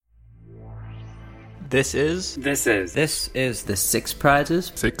This is the Six Prizes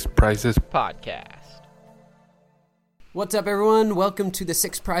podcast. What's up, everyone? Welcome to the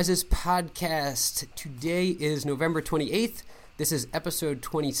Six Prizes podcast. Today is November 28th. This is episode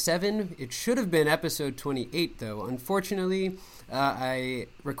 27. It should have been episode 28, though. Unfortunately, I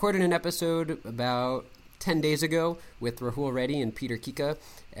recorded an episode about 10 days ago with Rahul Reddy and Peter Kika,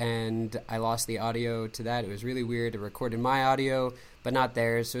 and I lost the audio to that. It was really weird. I recorded my audio, but not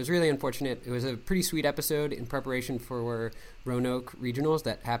theirs, so it was really unfortunate. It was a pretty sweet episode in preparation for Roanoke Regionals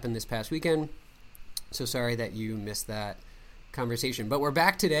that happened this past weekend. So sorry that you missed that conversation. But we're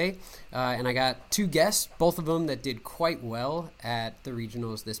back today, and I got two guests, both of them that did quite well at the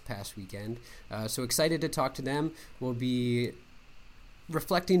regionals this past weekend. So excited to talk to them. We'll be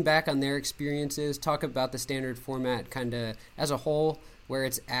reflecting back on their experiences, talk about the standard format kind of as a whole, where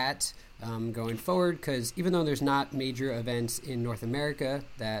it's at going forward, because even though there's not major events in North America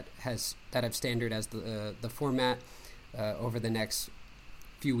that have standard as the format over the next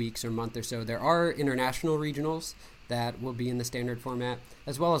few weeks or month or so, there are international regionals that will be in the standard format,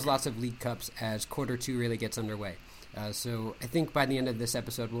 as well as lots of league cups as quarter two really gets underway. So I think by the end of this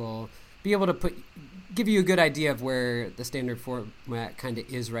episode, we'll be able to give you a good idea of where the standard format kind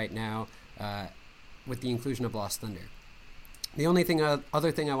of is right now with the inclusion of Lost Thunder. The only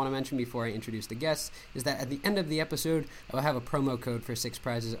other thing I want to mention before I introduce the guests is that at the end of the episode, I'll have a promo code for Six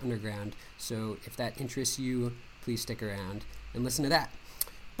Prizes Underground. So if that interests you, please stick around and listen to that.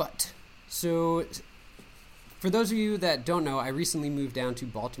 So for those of you that don't know, I recently moved down to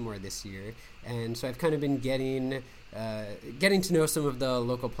Baltimore this year, and so I've kind of been getting to know some of the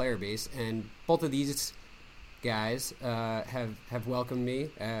local player base, and both of these guys have welcomed me,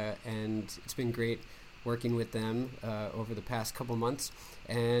 and it's been great working with them over the past couple months,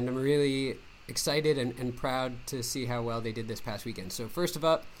 and I'm really excited and proud to see how well they did this past weekend. So first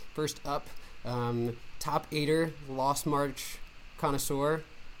up, top eighter, Lost March connoisseur,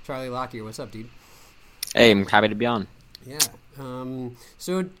 Charlie Lockyer. What's up, dude? Hey, I'm happy to be on. Yeah.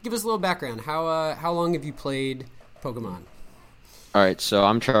 So give us a little background. How long have you played Pokemon? All right, so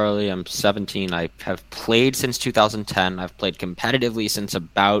I'm Charlie. I'm 17. I have played since 2010. I've played competitively since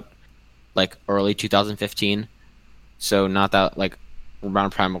about early 2015. So not that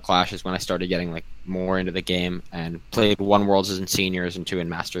around Primal Clash is when I started getting more into the game, and played one Worlds in seniors and two in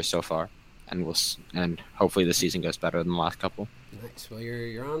Masters so far. And hopefully the season goes better than the last couple. Nice. Well,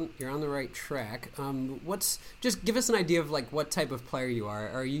 you're on the right track. Just give us an idea of what type of player you are.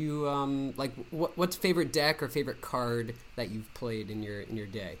 Are you what's favorite deck or favorite card that you've played in your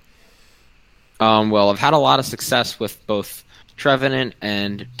day? Well, I've had a lot of success with both Trevenant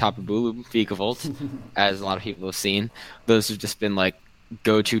and Tapu Bulu Vikavolt, as a lot of people have seen. Those have just been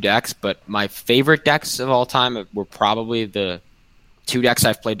go-to decks. But my favorite decks of all time were probably the two decks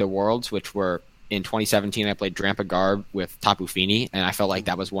I've played to Worlds, which were in 2017, I played Drampa Garb with Tapu Fini, and I felt like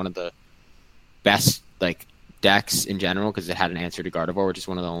that was one of the best decks in general because it had an answer to Gardevoir, which is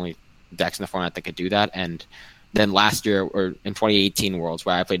one of the only decks in the format that could do that. And then last year, or in 2018 Worlds,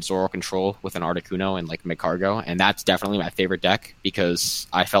 where I played Zoro Control with an Articuno and Magcargo, and that's definitely my favorite deck because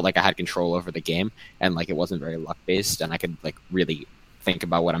I felt like I had control over the game, and it wasn't very luck-based, and I could really think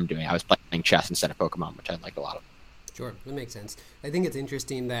about what I'm doing. I was playing chess instead of Pokemon, which I liked a lot of. Sure, that makes sense. I think it's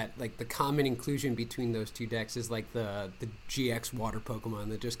interesting that the common inclusion between those two decks is the GX water Pokemon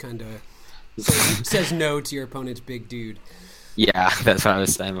that just kind of says no to your opponent's big dude. Yeah, that's what I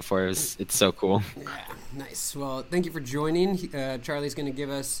was saying before. It's so cool. Yeah, nice. Well, thank you for joining. Charlie's going to give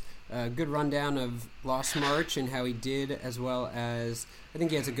us a good rundown of Lost March and how he did, as well as I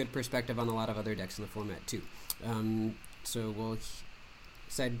think he has a good perspective on a lot of other decks in the format too. So we'll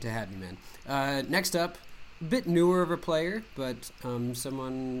excited to have you, man. Next up, a bit newer of a player, but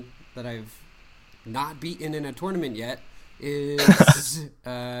someone that I've not beaten in a tournament yet is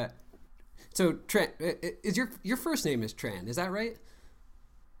so Tran. Is your first name is Tran? Is that right?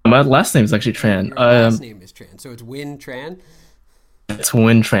 My last name is actually Tran. Your last name is Tran, so it's Win Tran. It's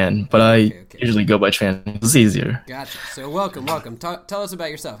Win Tran, but I usually go by Tran. It's easier. Gotcha. So welcome. Tell us about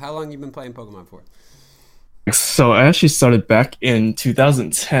yourself. How long you've been playing Pokemon for? So I actually started back in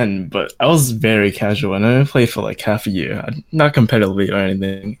 2010, but I was very casual, and I only played for half a year, not competitively or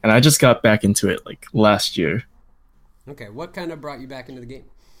anything. And I just got back into it last year. Okay, what kind of brought you back into the game?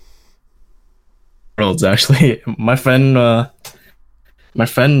 Worlds, actually. My friend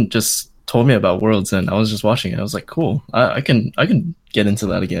just told me about Worlds, and I was just watching it. I was like, cool, I can get into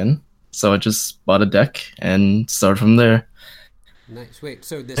that again. So I just bought a deck and started from there. Nice. Wait,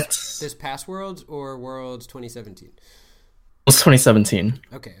 so this past Worlds or Worlds 2017? It was 2017.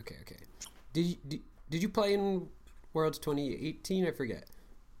 Okay. Did you play in Worlds 2018? I forget.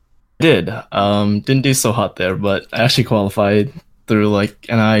 Did. Didn't do so hot there, but I actually qualified through like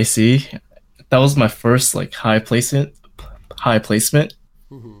an IIC. That was my first like high placement. High placement.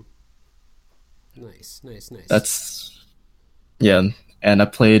 Mm-hmm. Nice. That's yeah. And I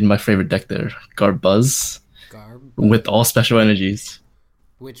played my favorite deck there, Garbuzz, Garb. with all special energies.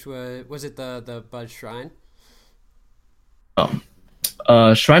 Which was it the Buzz Shrine?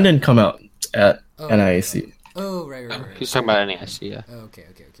 Shrine didn't come out at Oh, NIAC. Oh, right. He's talking about NESC, yeah. Okay.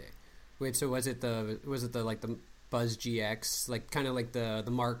 Wait, so was it the like the Buzz GX, like kind of like the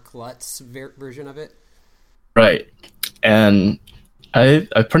Mark Lutz version of it? Right. And I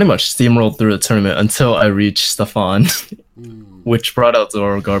pretty much steamrolled through the tournament until I reached Stefan, which brought out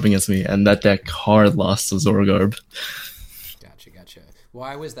Zorogarb against me, and that deck hard lost to Zorogarb. Gotcha.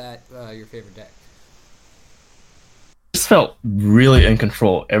 Why was that your favorite deck? Just felt really in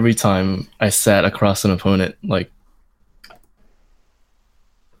control every time I sat across an opponent,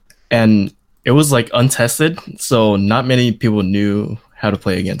 and it was like untested, so not many people knew how to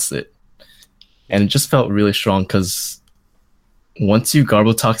play against it. And it just felt really strong because once you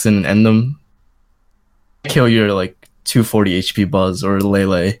Garbotoxin and end them, kill your like 240 HP Buzz or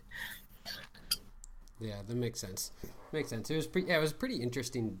Lele. Yeah, that makes sense. It was it was a pretty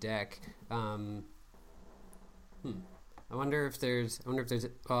interesting deck. I wonder if there's.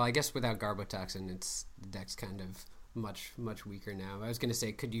 Well, I guess without Garbotoxin, the deck's kind of much weaker now. I was gonna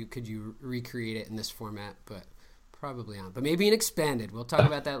say, could you recreate it in this format, but probably not. But maybe in expanded. We'll talk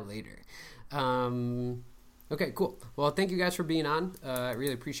about that later. Okay, cool. Well, thank you guys for being on. I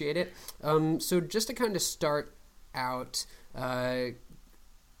really appreciate it. So just to kind of start out, I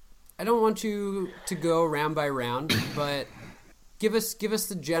don't want you to go round by round, but give us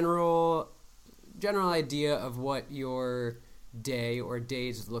the general idea of what your day or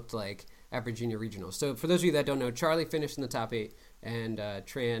days looked like at Virginia Regional. So for those of you that don't know, Charlie finished in the top 8 and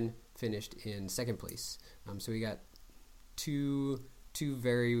Tran finished in second place. So we got two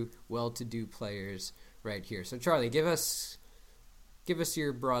very well-to-do players right here. So Charlie, give us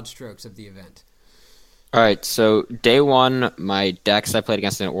your broad strokes of the event. All right, so day one, my decks I played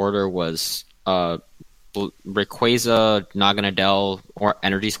against in order was Rayquaza, Naganadel, or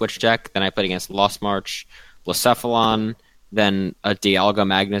Energy Switch deck. Then I played against Lost March, Blacephalon, then a Dialga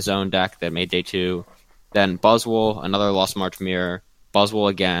Magnezone deck that made day 2, then Buzzwole, another Lost March Mirror, Buzzwole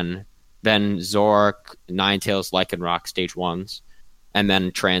again, then Zoroark, Ninetales, Lycanroc stage 1s, and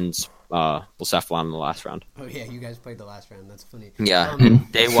then Trans Blacephalon in the last round. Oh yeah, you guys played the last round. That's funny. Yeah,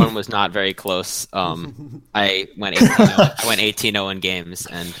 day 1 was not very close. I went 18-0 in games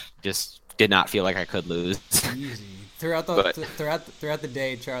and just did not feel like I could lose. Easy. Throughout the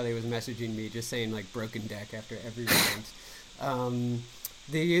day, Charlie was messaging me just saying like broken deck after every round.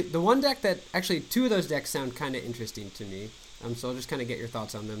 The one deck that actually 2 of those decks sound kind of interesting to me. So I'll just kind of get your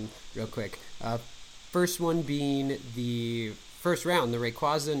thoughts on them real quick. First one being the first round, the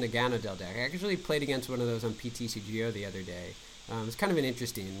Rayquaza Naganadel deck. I actually played against one of those on PTCGO the other day. It's kind of an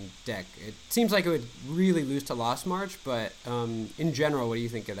interesting deck. It seems like it would really lose to Lost March, but in general, what do you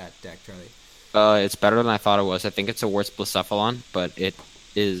think of that deck, Charlie? It's better than I thought it was. I think it's a worse Blacephalon, but it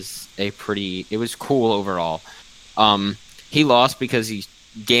was cool overall. He lost because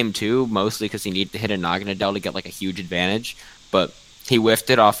game 2, mostly because he needed to hit a Naganadel to get like a huge advantage, but he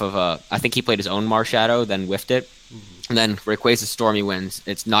whiffed it off of I think he played his own Marshadow, then whiffed it. And then Rayquaza Stormy wins.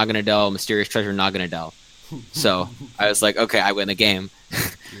 It's Naganadel, Mysterious Treasure, Naganadel. So I was like, okay, I win the game.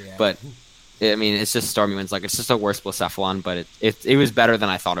 Yeah. But I mean, it's just Stormy wins. Like, it's just a worse Blacephalon, but it was better than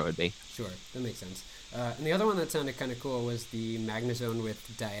I thought it would be. Sure, that makes sense. And the other one that sounded kind of cool was the Magnezone with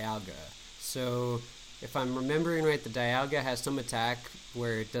Dialga. So if I'm remembering right, the Dialga has some attack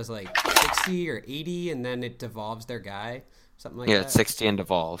where it does like 60 or 80, and then it devolves their guy, something like that. Yeah, it's 60 and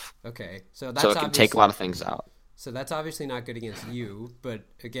devolve. Okay, so it can take a lot of things out. So that's obviously not good against you. But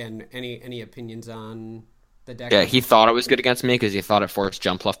again, any opinions on the deck? Yeah, he thought it was good against me because he thought it forced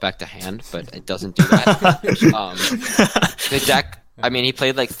Jumpluff back to hand, but it doesn't do that. The deck, I mean, he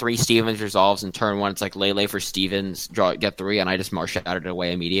played like 3 Stevens Resolves in turn 1. It's like Lele for Stevens, get 3, and I just Marshalled it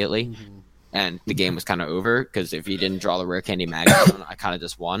away immediately. Mm-hmm. And the game was kind of over because if he didn't draw the Rare Candy Magnezone, I kind of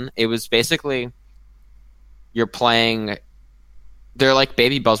just won. It was basically you're playing. They're like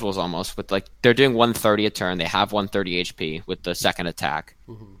baby Buzzwoles almost, with like they're doing 130 a turn. They have 130 HP with the second attack.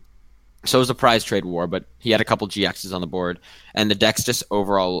 Mm-hmm. So it was a prize trade war, but he had a couple GXs on the board, and the deck's just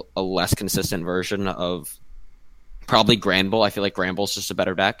overall a less consistent version of probably Granbull. I feel like Granbull's just a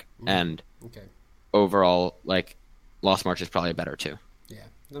better deck, and overall, like Lost March is probably better too. Yeah,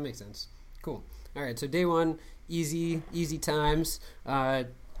 that makes sense. Cool. All right, so day 1, easy times.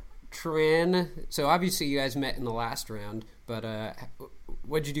 Tran, so obviously you guys met in the last round, but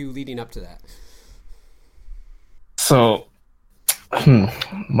what'd you do leading up to that? So,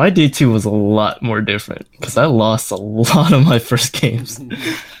 my D2 was a lot more different because I lost a lot of my first games.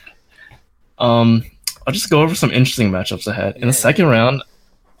 I'll just go over some interesting matchups I had. In the second round,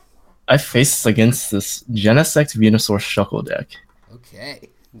 I faced against this Genesect Venusaur Shuckle deck. Okay.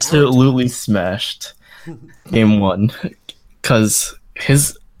 Absolutely smashed game one because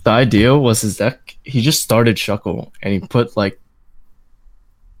the idea was his deck. He just started Shuckle and he put like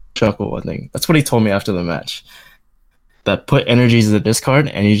Shuckle. I think that's what he told me after the match. That put energies in the discard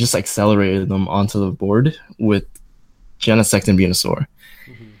and he just accelerated them onto the board with Genesect and Venusaur.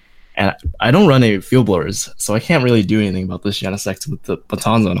 And I don't run any field blowers, so I can't really do anything about this Genesect with the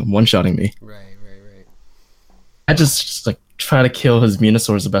batons on him, one-shotting me. Right. I just like try to kill his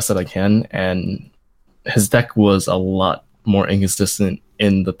Venusaurs the best that I can, and his deck was a lot more inconsistent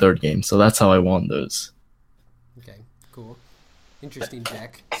in the third game, so that's how I won those. Okay, cool. Interesting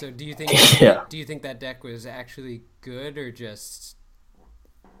deck. So do you think do you think that deck was actually good or just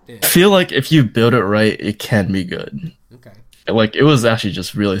I feel like if you build it right, it can be good. Okay. Like, it was actually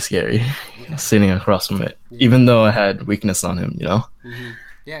just really scary sitting across from it, even though I had weakness on him, you know? Mm-hmm.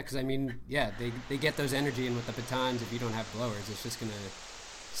 Yeah, because, I mean, they get those energy in with the batons. If you don't have blowers, it's just going to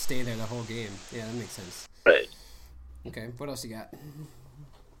stay there the whole game. Yeah, that makes sense. Right. Okay, what else you got?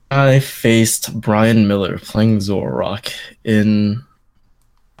 I faced Brian Miller playing Zoroark in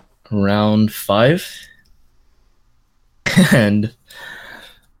round 5. And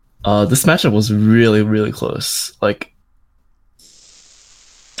this matchup was really, really close. Like,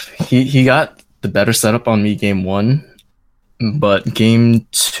 he got the better setup on me game 1, but game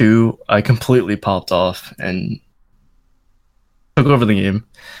 2 I completely popped off and took over the game.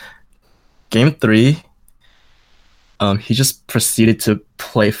 Game 3, he just proceeded to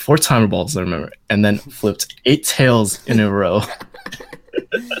play 4 timer balls, I remember, and then flipped 8 tails in a row.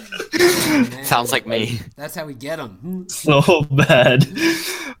 Man, Sounds like me. That's how we get them. So bad.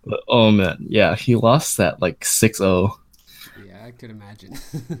 Oh man, yeah, he lost that like 6-0. Yeah, I could imagine.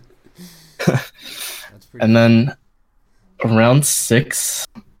 That's pretty And then around 6,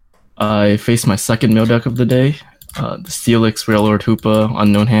 I faced my second mail deck of the day, the Steelix Railord Hoopa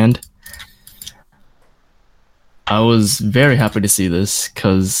Unknown Hand. I was very happy to see this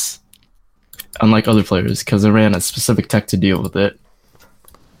because, unlike other players, because I ran a specific tech to deal with it.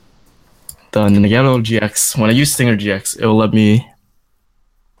 The Nagano GX, when I use Stinger GX, it will let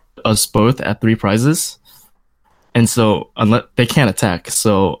us both at 3 prizes. And so, unless they can't attack,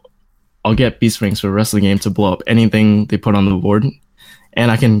 so I'll get Beast Rings for the rest of the game to blow up anything they put on the board. And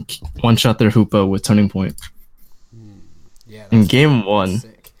I can one-shot their Hoopa with Turning Point. Yeah, In game 1,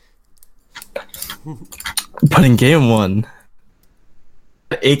 sick. but in game 1,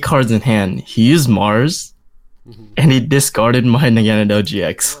 8 cards in hand, he used Mars, and he discarded my Nagano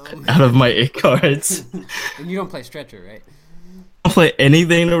GX out of my 8 cards. And you don't play Stretcher, right? I don't play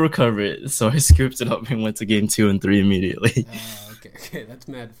anything to recover it, so I scooped it up and went to game 2 and 3 immediately. Okay, that's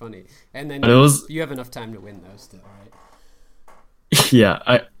mad funny. And then But it was- you have enough time to win those still, right? Yeah,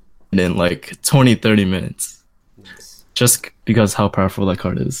 I in like 20-30 minutes, Nice. just because how powerful that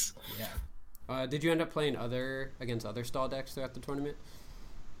card is. Yeah. Did you end up playing against other stall decks throughout the tournament?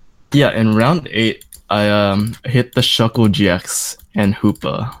 Yeah, in round 8, I hit the Shuckle GX and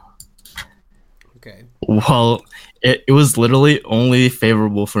Hoopa. Okay. Well, it was literally only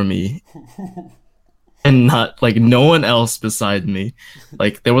favorable for me. And not, like, no one else beside me.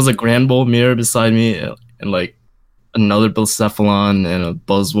 Like, there was a Grand Bowl mirror beside me, and, like, another Blacephalon and a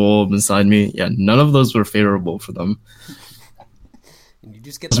Buzzwole beside me. Yeah, none of those were favorable for them. And you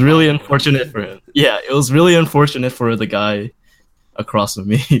just get It was really unfortunate for him. Yeah, it was really unfortunate for the guy across from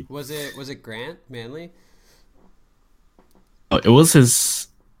me. Was it Grant Manley? It was his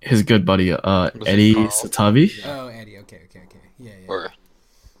good buddy, Eddie Carl? Satavi. Oh, Eddie. Okay. Yeah. Or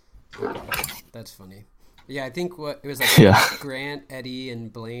That's funny. Yeah, I think it was like Yeah. Grant, Eddie,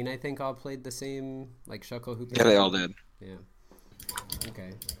 and Blaine. I think all played the same like Shuckle Hoopa. yeah, they all did. Yeah.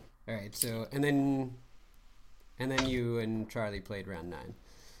 Okay. All right. So and then you and Charlie played round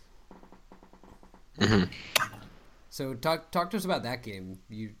 9. So talk to us about that game.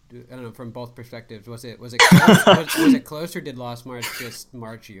 I don't know, from both perspectives. Was it close? was it close, or did Lost March just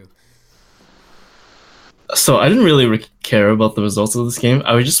march you? So I didn't really care about the results of this game.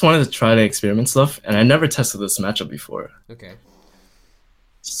 I just wanted to try to experiment stuff, and I never tested this matchup before. Okay.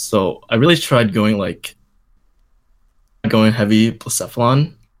 So I really tried going heavy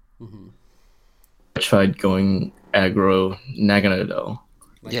Blacephalon. Mm-hmm. I tried going aggro Nagano.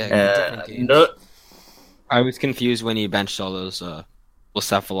 Like Yeah. different games. No, I was confused when he benched all those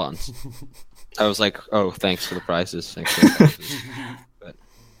Blacephalons. I was like, oh, thanks for the prizes. Thanks for the prizes. But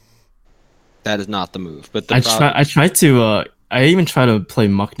That is not the move. But I even tried to play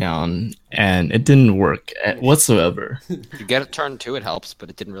Muckdown, and it didn't work whatsoever. you get a turn 2, it helps, but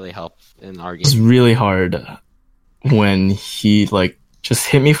it didn't really help in our It was game. really hard when he like just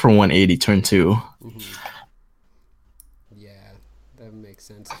hit me for 180 turn 2. Yeah, that makes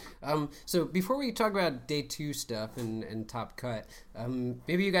sense. So before we talk about day 2 stuff and top cut,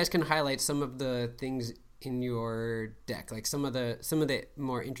 maybe you guys can highlight some of the things in your deck, like some of the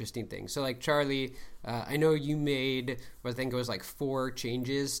more interesting things. So like Charlie, I know you made what I think it was like 4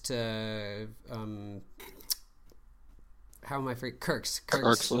 changes to how am I forget Kirk's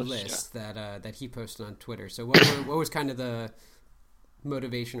list that he posted on Twitter. So what was kind of the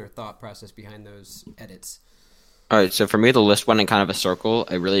motivation or thought process behind those edits? All right, so for me, the list went in kind of a circle.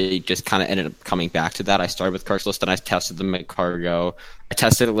 I really just kind of ended up coming back to that. I started with Kirk's list, and I tested them at Cargo. I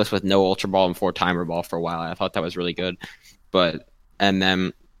tested a list with no Ultra Ball and 4 Timer Ball for a while. I thought that was really good. And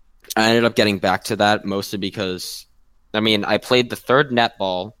then I ended up getting back to that mostly because, I played the 3rd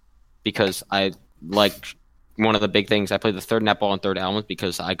Netball because one of the big things, I played the 3rd Netball and 3rd Elms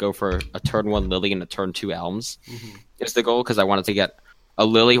because I go for a turn 1 Lily and a turn 2 Elms. Is the goal, because I wanted to get a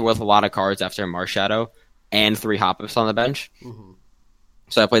Lily with a lot of cards after a Marshadow and 3 Hop-Ups on the bench.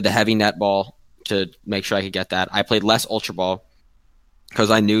 So I played the heavy Netball to make sure I could get that. I played less Ultra Ball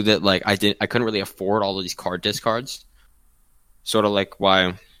because I knew that I couldn't really afford all of these card discards. Sort of like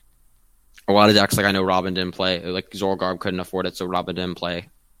why a lot of decks, like I know Robin didn't play, like Zorgarb couldn't afford it, so Robin didn't play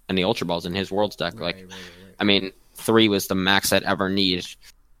any Ultra Balls in his Worlds deck. Right. 3 was the max I'd ever need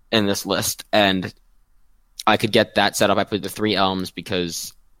in this list, and I could get that set up. I played the 3 Elms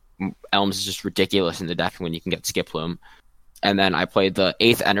because Elms is just ridiculous in the deck when you can get Skip Plume. And then I played the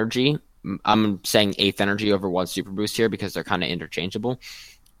 8th Energy. I'm saying 8th Energy over 1 Super Boost here because they're kind of interchangeable.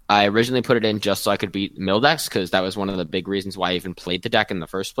 I originally put it in just so I could beat Mildex because that was one of the big reasons why I even played the deck in the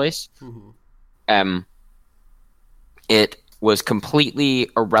first place. It was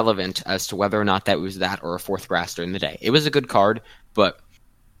completely irrelevant as to whether or not that was that or a 4th Grass during the day. It was a good card, but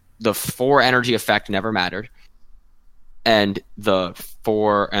the 4 energy effect never mattered. And the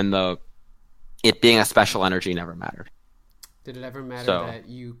 4 and it being a special energy never mattered. Did it ever matter that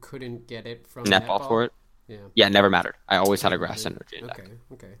you couldn't get it from Netball for it? Yeah, it never mattered. I always had a grass energy in deck.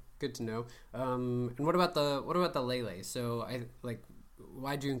 Okay, good to know. And what about the Lele? So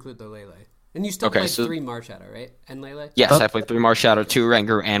why'd you include the Lele? And you still played 3 Marshadow, right? And Lele? Yes, I played 3 Marshadow, 2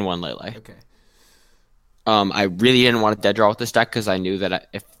 Rengar, and 1 Lele. Okay. I really didn't want to dead draw with this deck because I knew that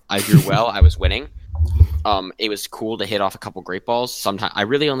if I drew well, I was winning. It was cool to hit off a couple Great Balls. Sometimes I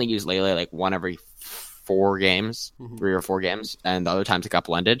really only use Lele like 1 every 4 games, 3 or 4 games, and the other times it got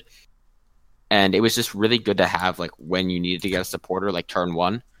blended. And it was just really good to have like when you needed to get a supporter, like turn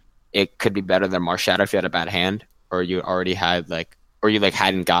 1. It could be better than Marshadow if you had a bad hand, or you already had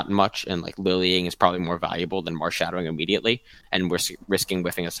hadn't gotten much, and like Lilying is probably more valuable than Marshadowing immediately, and we're risking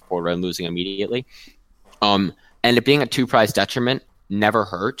whiffing a supporter and losing immediately. And it being a 2 prize detriment never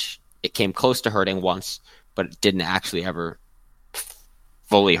hurt. It came close to hurting once, but it didn't actually ever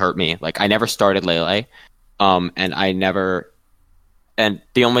fully hurt me. Like I never started Lele, and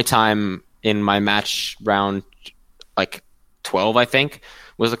the only time in my match round, like 12, I think,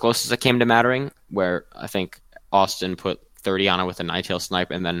 was the closest it came to mattering, where I think Austin put 30 on it with a Ninetale Snipe,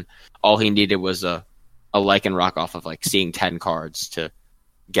 and then all he needed was a Lycanroc off of like seeing 10 cards to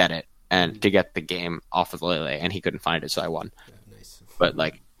get it, and to get the game off of Lele, and he couldn't find it, so I won. Yeah, nice. But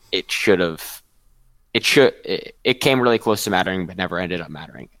like it came really close to mattering, but never ended up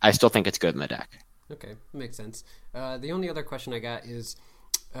mattering. I still think it's good in the deck. Okay, makes sense. The only other question I got is,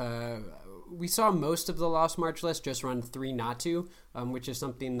 we saw most of the Lost March list just run 3 Natu, which is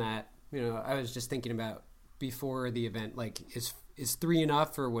something that I was just thinking about before the event. Like, is 3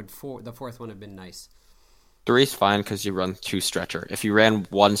 enough, or would the 4th one have been nice? 3 is fine because you run 2 Stretcher. If you ran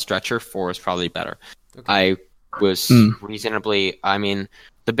 1 Stretcher, 4 is probably better. Okay. I was reasonably.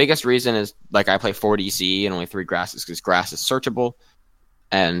 The biggest reason is like I play 4 DC and only 3 grasses because grass is searchable,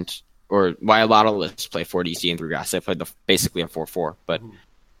 or why a lot of lists play 4 DC and 3 grass. I played basically a 4/4, but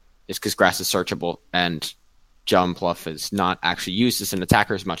it's because grass is searchable, and Jumpluff is not actually used as an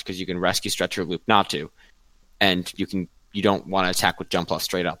attacker as much because you can rescue Stretcher, loop Natu, and you don't want to attack with Jumpluff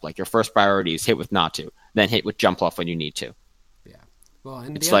straight up. Like your first priority is hit with Natu, then hit with Jumpluff when you need to. Yeah, well,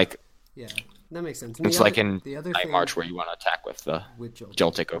 and yeah, that makes sense. It's like in Night March where you want to attack with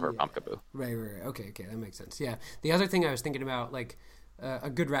Joltik over Pumpkaboo. Right. Okay, that makes sense. Yeah. The other thing I was thinking about, like, a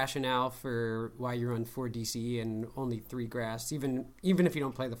good rationale for why you run 4 DC and only 3 grass, even if you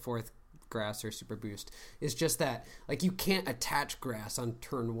don't play the 4th grass or super boost. It's just that like you can't attach grass on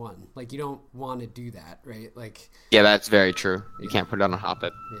turn 1. Like you don't want to do that, right? Like Yeah, that's very true. You can't put it on a Hoppip.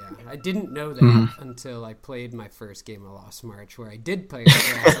 yeah, I didn't know that until I played my first game of Lost March, where I did play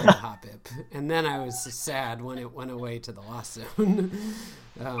grass on the Hoppip, and then I was sad when it went away to the Lost Zone.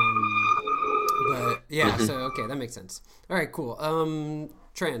 But yeah, so okay, that makes sense. All right, cool.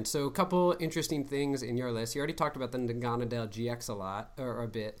 Tran, so a couple interesting things in your list. You already talked about the Naganadel GX a lot, or a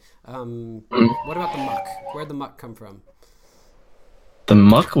bit. What about the Muck? Where'd the Muck come from? The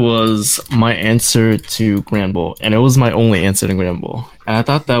Muck was my answer to Granbull, and it was my only answer to Granbull. And I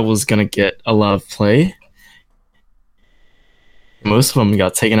thought that was going to get a lot of play. Most of them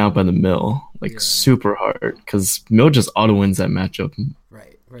got taken out by the Mill, super hard, because Mill just auto-wins that matchup.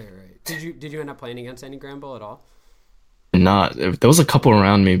 Right. Did you end up playing against any Granbull at all? Not. There was a couple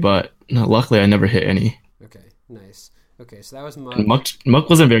around me, but luckily I never hit any. Okay, nice. Okay, so that was Muck. And Muck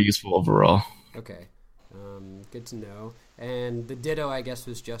wasn't very useful overall. Okay, good to know. And the Ditto, I guess,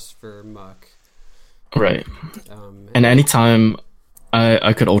 was just for Muck. Right. And anytime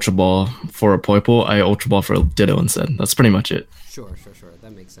I could Ultra Ball for a Poipole, I Ultra Ball for a Ditto instead. That's pretty much it. Sure.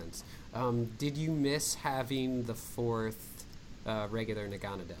 That makes sense. Did you miss having the 4th regular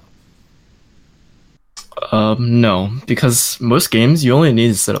Naganadel? No, because most games you only need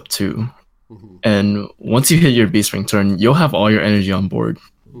to set up 2. And once you hit your Beast Ring turn, you'll have all your energy on board.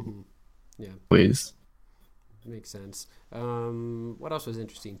 Yeah. Ways. Makes sense. What else was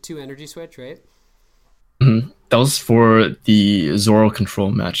interesting? 2 energy switch, right? That was for the Zoro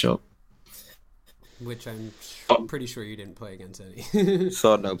control matchup. Which I'm pretty sure you didn't play against any.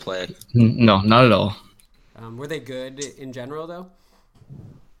 So no play. No, not at all. Were they good in general, though?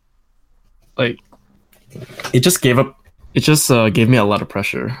 Like, it just gave me a lot of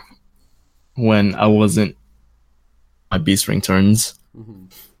pressure when I wasn't my Beast Ring turns.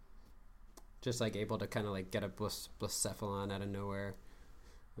 Just like able to kind of like get a Blacephalon out of nowhere.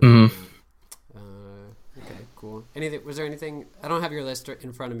 Okay, cool. Was there anything? I don't have your list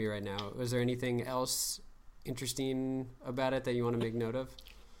in front of me right now. Was there anything else interesting about it that you want to make note of?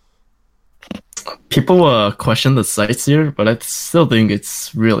 People question the Sightseer, but I still think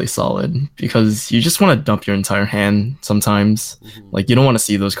it's really solid because you just want to dump your entire hand sometimes. Like, you don't want to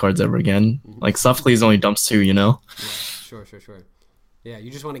see those cards ever again. Like, Sophocles only dumps 2, you know? Yeah, sure. Yeah,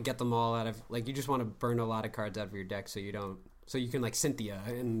 you just want to get them all out of, like, you just want to burn a lot of cards out of your deck so you can, like, Cynthia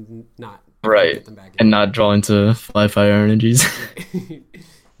and not get them back in. And not draw into 5 fire energies. Right.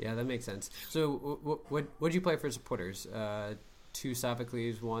 Yeah, that makes sense. So, what'd you play for supporters? 2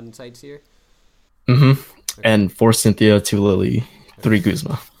 Sophocles, 1 Sightseer? Okay. And 4 Cynthia, 2 Lily, 3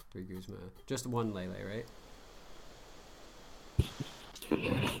 Guzma. 3 Guzma. Just 1 Lele, right?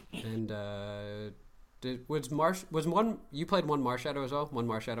 And was one you played 1 Marshadow as well? 1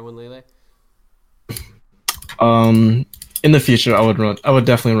 Marshadow, 1 Lele? In the future I would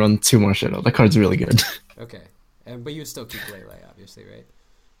definitely run 2 Marshadow. That card's really good. Okay. But you'd still keep Lele, obviously, right?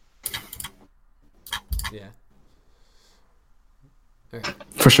 Yeah. All right.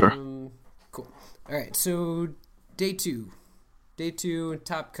 For sure. Cool. All right, so day two,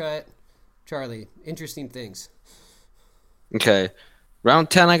 top cut. Charlie, interesting things. Okay, round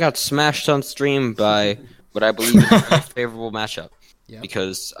 10, I got smashed on stream by what I believe is a very favorable matchup. Yep.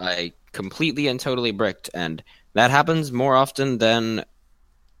 Because I completely and totally bricked, and that happens more often than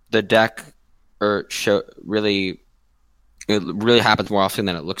the deck it really happens more often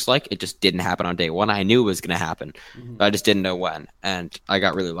than it looks like. It just didn't happen on day 1. I knew it was going to happen, but I just didn't know when. And I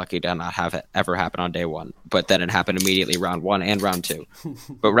got really lucky to not have it ever happen on day 1. But then it happened immediately round 1 and round 2.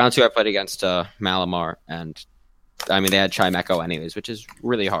 But round 2, I played against Malamar, and I mean, they had Chimecho anyways, which is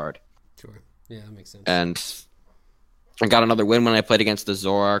really hard. Sure. Yeah, that makes sense. And I got another win when I played against the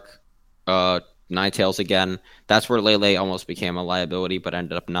Zoroark, Ninetales again. That's where Lele almost became a liability, but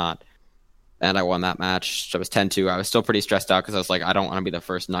ended up not. And I won that match. So it was 10-2. I was still pretty stressed out because I was like, I don't want to be the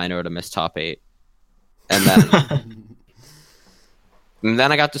first 9-0 to miss top 8. And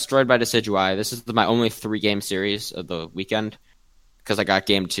then I got destroyed by Decidueye. This is my only 3-game series of the weekend because I got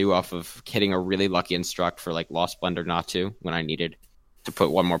game 2 off of hitting a really lucky instruct for like Lost Splendor not to when I needed to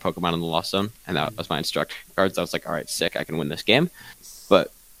put one more Pokemon in the Lost Zone. And that was my instruct cards. I was like, all right, sick. I can win this game.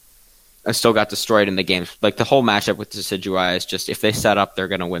 But I still got destroyed in the game. Like, the whole matchup with Decidueye is just, if they set up, they're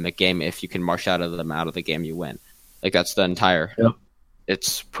going to win the game. If you can march out of the game, you win. Like, that's the entire... Yep.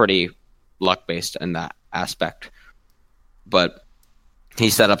 It's pretty luck-based in that aspect. But he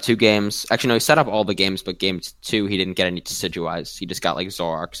set up 2 games. Actually, no, he set up all the games, but game 2, he didn't get any Decidueyes. He just got, like,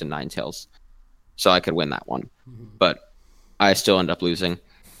 Zoroarks and Ninetales. So I could win that one. But I still ended up losing.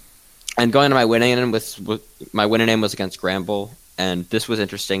 And going to my winning name was against Granbull. and this was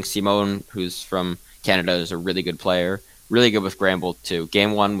interesting. Simone, who's from Canada, is a really good player, really good with Granbull too.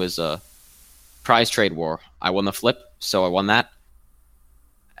 Game 1 was a prize trade war. I won the flip, so I won that,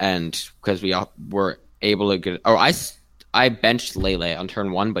 and because we all were able to get, I benched Lele on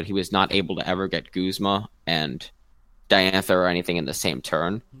turn 1, but he was not able to ever get Guzma and Diantha or anything in the same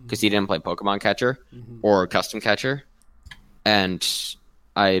turn because he didn't play Pokemon Catcher or Custom Catcher, and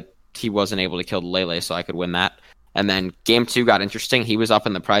he wasn't able to kill the Lele, so I could win that. And then game 2 got interesting. He was up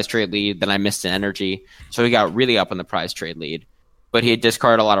in the prize trade lead. Then I missed an energy, so he got really up in the prize trade lead. But he had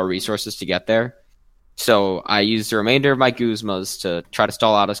discarded a lot of resources to get there. So I used the remainder of my Guzmas to try to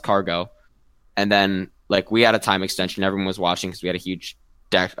stall out his cargo. And then, like, we had a time extension. Everyone was watching because we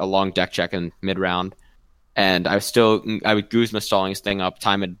had a long deck check in mid-round. And I was Guzma stalling his thing up.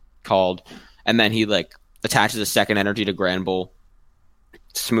 Time had called. And then he, like, attaches a second energy to Granbull,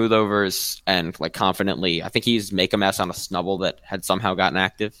 smooth overs, and like confidently, I think he used Make a Mess on a Snubble that had somehow gotten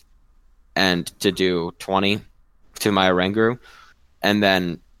active, and to do 20 to my Oranguru. And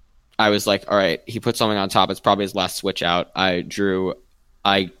then I was like, all right, he put something on top. It's probably his last switch out. I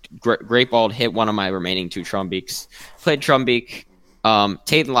Great Balled, hit one of my remaining 2 Trumbeaks, played Trumbeak.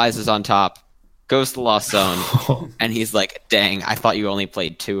 Tate and Liza's on top, goes to Lost Zone, and he's like, dang, I thought you only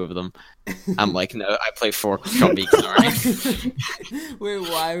played 2 of them. I'm like, no, I play 4 Trumbeaks already. Wait,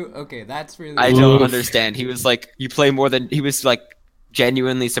 why? Okay, that's really... I don't understand. He was like, you play more than... He was like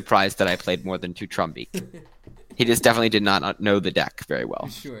genuinely surprised that I played more than 2 Trumbeak. He just definitely did not know the deck very well.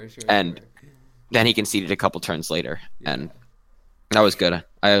 Sure. And then he conceded a couple turns later, and that was good.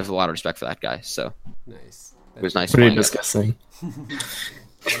 I have a lot of respect for that guy, so... Nice. It was nice. Pretty disgusting.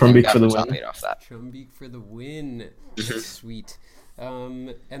 Trumbeak for the win. Off that. Trumbeak for the win. Sweet.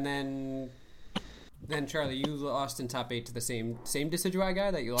 And then Charlie, you lost in top 8 to the same Decidueye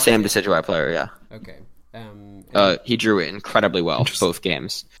guy that you lost. Same Decidueye player, yeah. Okay. He drew it incredibly well both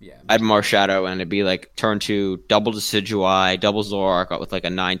games. Yeah. I had Marshadow, and it'd be like turn 2, double Decidueye, double Zoroark with like a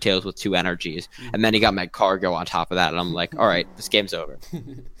Ninetales with 2 energies, and then he got Magcargo on top of that, and I'm like, all right, this game's over.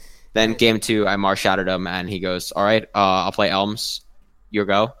 Then game 2, I Marshadowed him, and he goes, all right, I'll play Elms. Your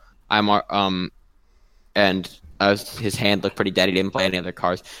go. His hand looked pretty dead. He didn't play any other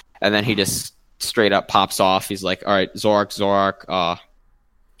cards. And then he just straight up pops off. He's like, all right, Zoroark,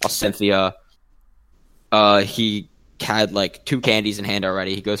 Cynthia. He had like 2 candies in hand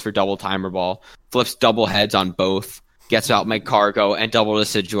already. He goes for double Timer Ball, flips double heads on both, gets out Magcargo, and double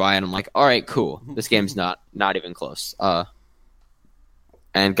Decidueye. And I'm like, all right, cool. This game's not even close.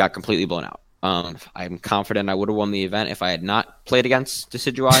 And got completely blown out. I'm confident I would have won the event if I had not played against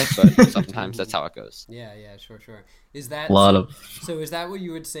Decidueye, but sometimes that's how it goes. Yeah, sure. Is that So is that what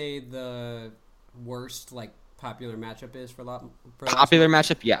you would say the worst like popular matchup is for popular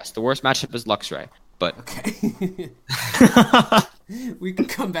matchup? Yes, the worst matchup is Luxray, but okay. We can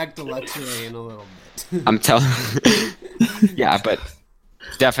come back to Luxray in a little bit. I'm telling. Yeah, but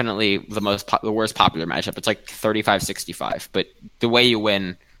definitely the worst popular matchup. It's like 35-65, but the way you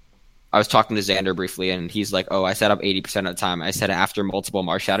win. I was talking to Xander briefly, and he's like, oh, I set up 80% of the time. I said after multiple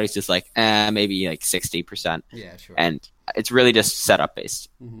Marshadow, he's just like, maybe like 60%. Yeah, sure. And it's really just setup based.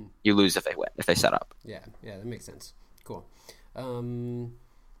 Mm-hmm. You lose if they set up. Yeah, that makes sense. Cool. All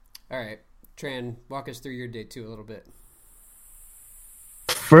right, Tran, walk us through your day 2 a little bit.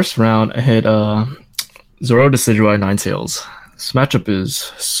 First round, I hit Zoro Decidueye Ninetales. This matchup is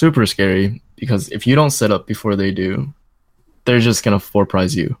super scary because if you don't set up before they do, they're just going to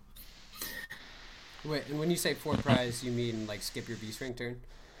 4-prize you. Wait, and when you say 4-prize, you mean like skip your V-String turn?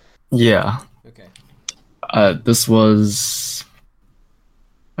 Yeah. Okay. This was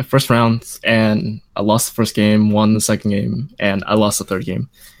my first round, and I lost the first game, won the second game, and I lost the third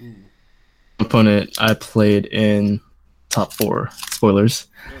game. Opponent I played in top 4. Spoilers.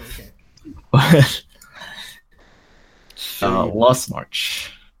 Oh, okay. But lost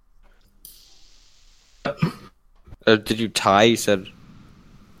March. Did you tie? You said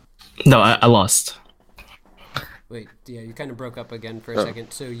no. I lost. Wait, yeah, you kind of broke up again for a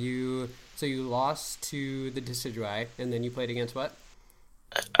second. So you lost to the Decidueye, and then you played against what?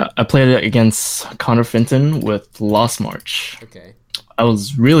 I played it against Connor Fenton with Lost March. Okay. I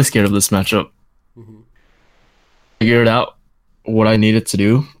was really scared of this matchup. Mm-hmm. Figured out what I needed to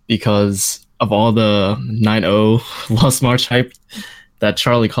do because of all the 9-0 Lost March hype that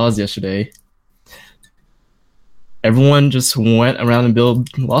Charlie caused yesterday. Everyone just went around and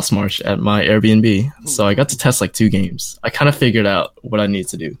built Lost March at my Airbnb. So I got to test like 2 games. I kind of figured out what I need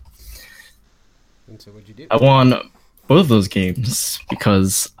to do. And so what'd you do? I won both of those games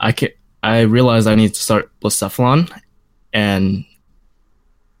because I realized I need to start Blacephalon and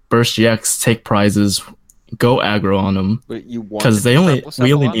Burst GX take prizes go aggro on them But you want because to we start only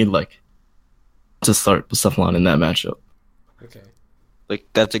Blacephalon? need like to start Blacephalon in that matchup. Okay. Like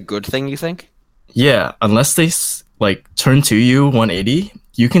that's a good thing, you think? Yeah, unless they like turn to you 180,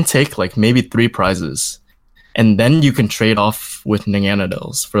 you can take like maybe 3 prizes, and then you can trade off with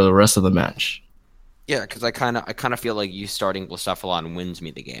Naganadels for the rest of the match. Yeah, because I kind of feel like you starting Blacephalon wins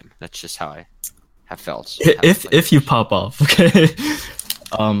me the game. That's just how I have felt. If you pop off, okay.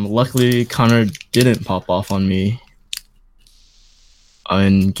 Luckily Connor didn't pop off on me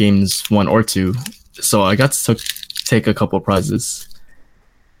in games 1 or 2, so I got to take a couple prizes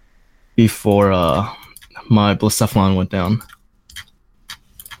before my Blacephalon went down.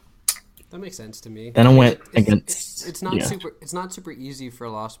 That makes sense to me. Then I went It's not yeah. It's not super easy for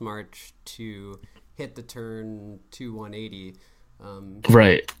Lost March to hit the turn to 180.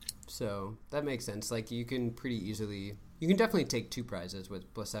 Right. So that makes sense. Like you can definitely take 2 prizes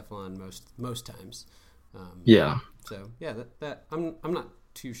with Blacephalon most times. Yeah. So yeah, that I'm not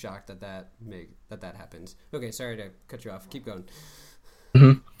too shocked that happens. Okay, sorry to cut you off. Keep going.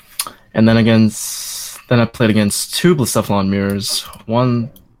 And then I played against 2 Blacephalon mirrors.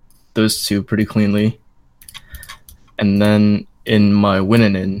 Won those 2 pretty cleanly. And then in my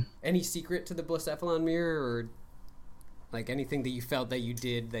win-in, Any secret to the Blacephalon mirror, or like anything that you felt that you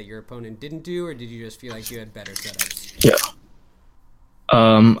did that your opponent didn't do, or did you just feel like you had better setups? yeah.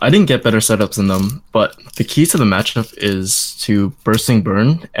 I didn't get better setups in them, but the key to the matchup is to bursting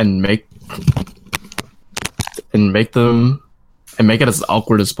burn and make it as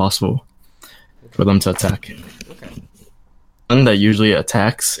awkward as possible for them to attack. Okay. One that usually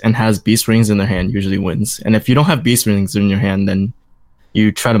attacks and has beast rings in their hand usually wins. And if you don't have beast rings in your hand, then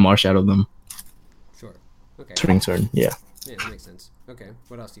you try to march out of them. Sure. Okay. Turn. Yeah. Yeah, that makes sense. Okay.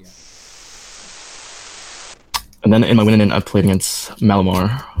 What else do you got? And then in my win-in, I played against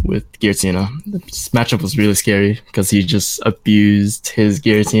Malamar with Giratina. This matchup was really scary because he just abused his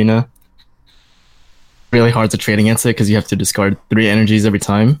Giratina. Really hard to trade against it because you have to discard 3 energies every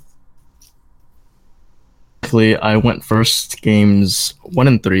time. Luckily, I went first games 1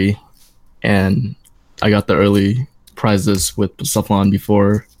 and 3, and I got the early prizes with Blacephalon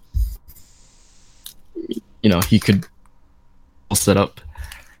before he could set up.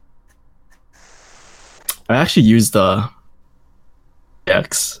 I actually used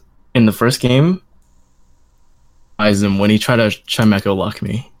X in the first game. Him when he tried to Chimecho lock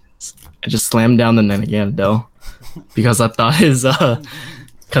me. I just slammed down the Naganadel because I thought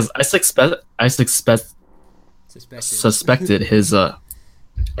because I suspected his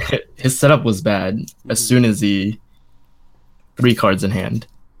setup was bad as soon as he 3 cards in hand.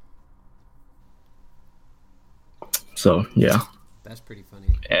 So yeah. That's pretty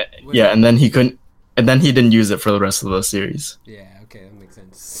funny. Yeah, and then he couldn't. And then he didn't use it for the rest of the series. Yeah, okay, that makes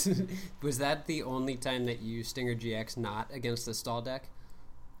sense. Was that the only time that you Stinger GX not against the stall deck?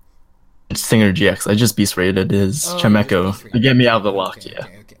 Stinger GX. I just beast rated his Chimecho to get me out of the lock. Okay, yeah.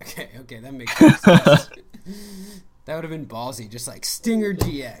 Okay. That makes sense. That would have been ballsy, just like Stinger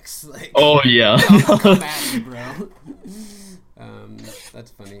GX. Like, Oh yeah. I'll come at you, bro.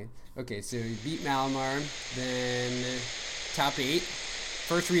 That's funny. Okay, so you beat Malamar, then top 8,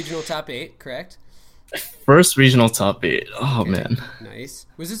 first regional top 8, correct? First regional top 8. Oh Okay, man. nice.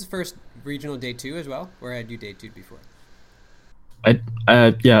 Was this the first regional day 2 as well, or had you day 2 before? I've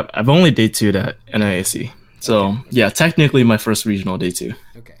only day 2'd at NIAC. So yeah, technically my first regional day 2.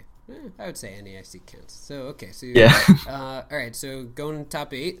 Okay, I would say NAIC counts. So okay, so Yeah. all right. So going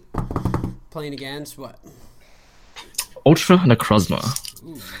top 8, playing against what? Ultra Necrozma.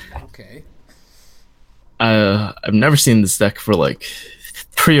 Ooh, okay. I've never seen this deck for like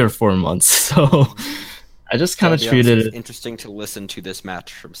 3 or 4 months, so I just kind of treated It's it. interesting to listen to this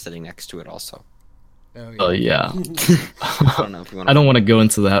match from sitting next to it. Also, Oh Oh yeah. yeah. I don't know if you want. I don't want to go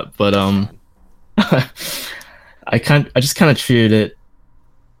into that, but I just kind of treated it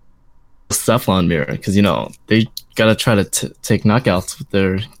Cephalon mirror because they gotta try to take knockouts with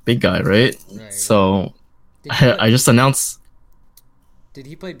their big guy, right? Right. So Did he, I just announced. did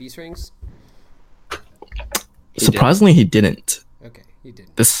he play Beast Rings? Surprisingly, he didn't. Okay, he did.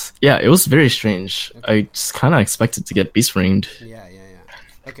 It was very strange. I just kind of expected to get beast ringed Yeah.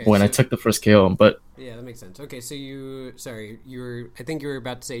 Okay. when I took the first KO, but Yeah, that makes sense. Okay, so you I think you were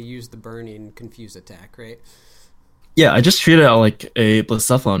about to say use the burning confuse attack, right? yeah, I just treated it like a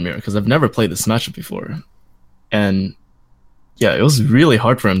Blacephalon mirror because I've never played this matchup before, and yeah, it was really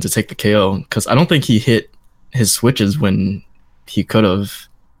hard for him to take the KO because I don't think he hit his switches when he could have.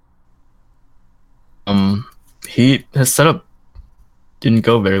 His setup didn't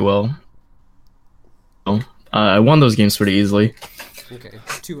go very well. So, I won those games pretty easily. Okay,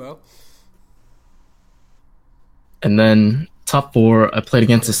 2-0. And then top 4, I played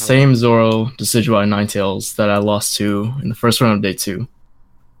against the same Zoro Decidueye Ninetales that I lost to in the first round of day 2.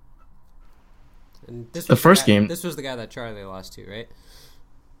 And this The was first guy, game- This was the guy that Charlie lost to, right?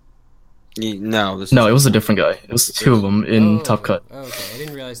 No, No, it was a different guy. It was 2 of them in Top Cut. Okay, I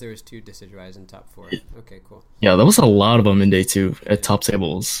didn't realize there was 2 Decidueyes in top 4. Okay, cool. Yeah, there was a lot of them in day 2 at top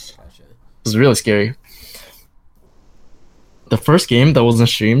tables. Gotcha. It was really scary. The first game that wasn't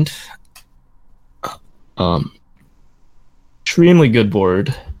streamed, extremely good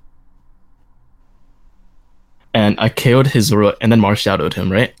board. And I KO'd his Zoro and then Marshallowed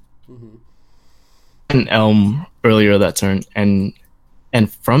him, right? Mm-hmm. An Elm earlier that turn, and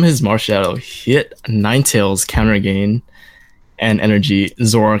from his Marshadow, he hit Ninetales counter gain and energy,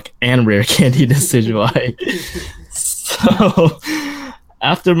 Zorak, and Rare Candy Decidueye. So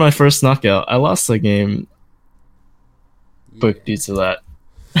after my first knockout, I lost the game quick due to that.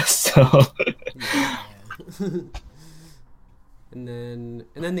 So Yeah. and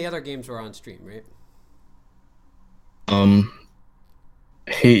then the other games were on stream, right?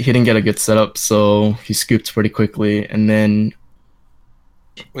 he didn't get a good setup, so he scooped pretty quickly, and then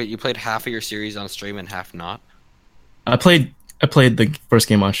Wait, you played half of your series on stream and half not? I played the first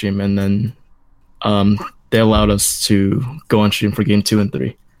game on stream, and then they allowed us to go on stream for game 2 and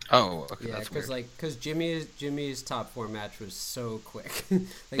 3. Oh, okay. Yeah, That's weird. because Jimmy's top 4 match was so quick.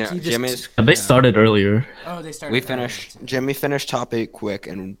 Yeah, he just- Jimmy's. They started earlier. Oh, they started. We oh, finished. okay. Jimmy finished top 8 quick,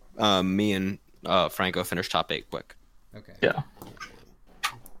 and me and Franco finished top 8 quick. Okay. Yeah.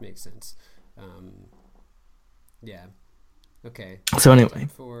 Makes sense. Yeah. Okay. So anyway,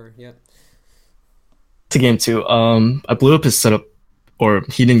 4. Yep. to game 2, I blew up his setup, or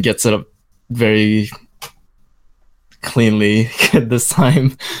he didn't get set up very cleanly this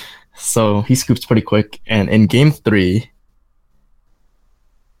time, so he scoops pretty quick. And in game 3,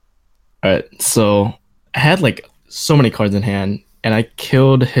 alright, so I had like so many cards in hand, and I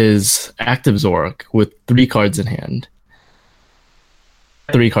killed his active Zorak with 3 cards in hand.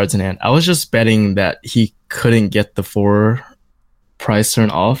 3 cards in hand. I was just betting that he couldn't get the 4 price turn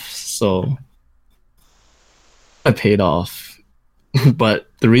off, so I paid off. But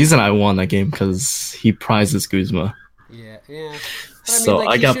the reason I won that game because he prizes Guzma. Yeah. But So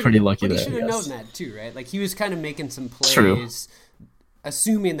I he got should've- pretty lucky but there, he should have yes. known that too, right? Like he was kind of making some plays, True.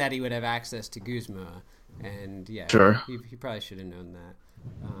 assuming that he would have access to Guzma, and yeah, Sure. he probably should have known that.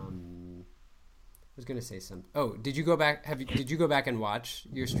 I was gonna say something. Oh, did you go back? Did you go back and watch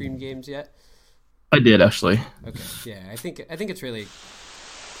your stream games yet? I did actually. Okay, yeah, I think it's really,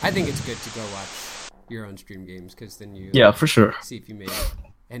 I think it's good to go watch your own stream games because then you Yeah, for sure. see if you made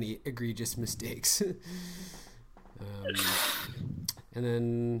any egregious mistakes. And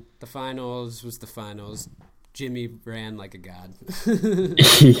then the finals was the finals. Jimmy ran like a god.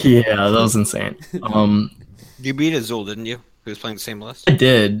 Yeah, that was insane. You beat Azul, didn't you? Who was playing the same list? I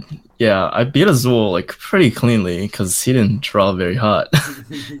did. Yeah, I beat Azul like pretty cleanly because he didn't draw very hot,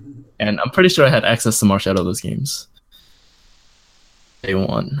 and I'm pretty sure I had access to Marshadow those games. Day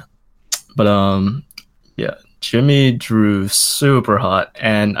 1, but yeah, Jimmy drew super hot,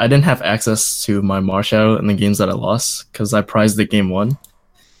 and I didn't have access to my Marshadow in the games that I lost because I prized it game 1.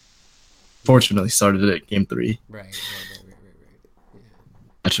 Fortunately, started it at game 3. Right.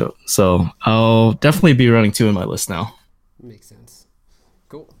 Matchup. So I'll definitely be running 2 in my list now. Makes sense.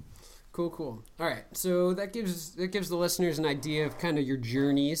 Cool. All right. So that gives the listeners an idea of kind of your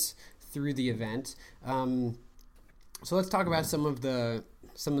journeys through the event. So let's talk about some of the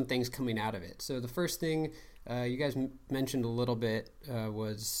things coming out of it. So the first thing you guys mentioned a little bit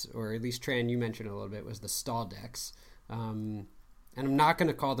was, or at least Tran, you mentioned a little bit, was the stall decks. And I'm not going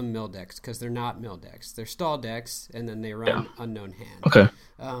to call them mill decks because they're not mill decks. They're stall decks, and then they run unknown hand. Okay.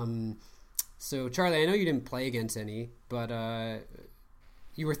 So Charlie, I know you didn't play against any, but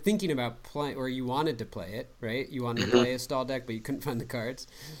you were thinking about playing, or you wanted to play it, right? You wanted to play a stall deck, but you couldn't find the cards.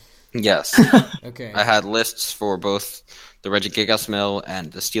 Yes. Okay. I had lists for both the Regigigas mill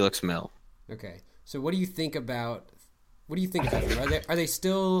and the Steelix mill. Okay. So what do you think about them? Are they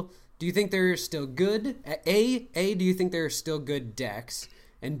still? Do you think they're still good? A, do you think they're still good decks?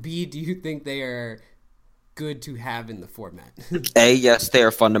 And B, do you think they are good to have in the format? A, yes, they are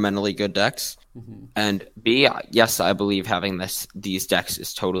fundamentally good decks. And B, yes, I believe having these decks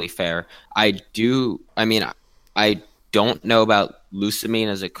is totally fair. I don't know about Lusamine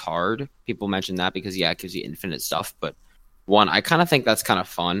as a card. People mention that because, it gives you infinite stuff. But one, I kind of think that's kind of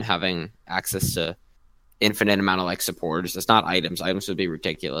fun, having access to infinite amount of like supporters. It's not items. Items would be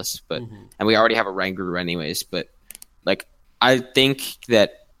ridiculous. But and we already have a Ranguru anyways. But like, I think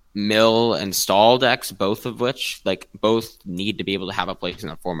that mill and stall decks, both of which both need to be able to have a place in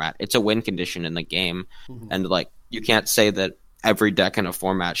the format. It's a win condition in the game, and you can't say that every deck in a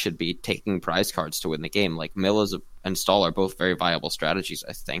format should be taking prize cards to win the game. Like mill and stall are both very viable strategies,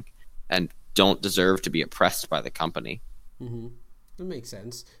 I think, and don't deserve to be oppressed by the company. That makes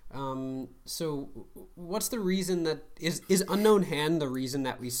sense. So what's the reason that is Unknown Hand the reason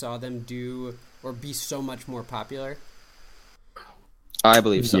that we saw them do or be so much more popular? I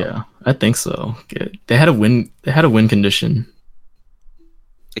believe so. Yeah, I think so. They had a win condition.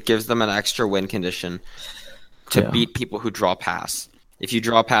 It gives them an extra win condition to beat people who draw pass. If you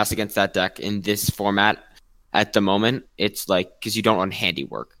draw pass against that deck in this format at the moment, it's because you don't run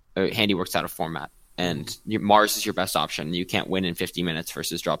Handiwork. Handiwork's out of format. And Mars is your best option. You can't win in 50 minutes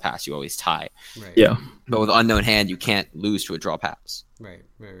versus draw pass. You always tie. Right. Yeah. But with Unknown Hand, you can't lose to a draw pass. Right.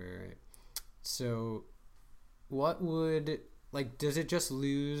 So what would... does it just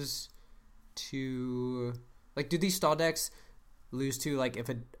lose to... do these stall decks lose to,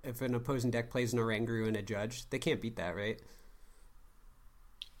 if an opposing deck plays an Oranguru and a Judge? They can't beat that, right?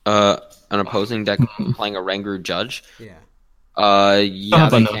 An opposing deck playing a Oranguru Judge? Yeah. Yeah,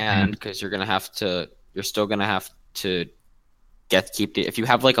 they can, because you're still gonna have to keep the... If you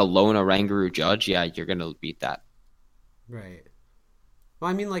have, a lone Oranguru Judge, yeah, you're gonna beat that. Right. Well,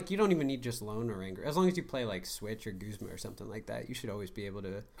 I mean, you don't even need just lone Oranguru. As long as you play, Switch or Guzma or something like that, you should always be able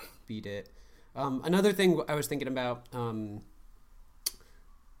to beat it. Another thing I was thinking about,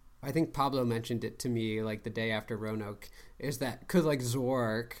 I think Pablo mentioned it to me, the day after Roanoke, is that could,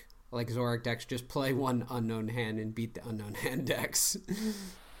 Zoroark decks just play one Unknown Hand and beat the Unknown Hand decks?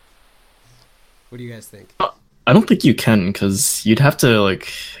 What do you guys think? I don't think you can, because you'd have to,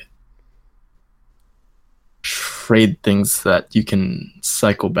 trade things that you can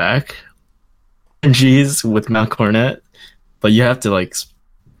cycle back energies with Mount Coronet, but you have to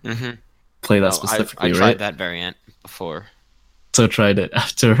play that specifically. I tried right? that variant before. So tried it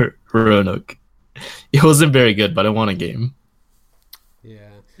after Roanoke. It wasn't very good, but I won a game. Yeah.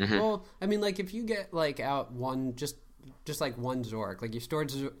 Well, I mean, if you get out one just one Zoroark, you start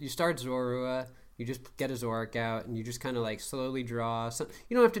Zorua, you just get a Zoroark out, and you just kind of slowly draw. So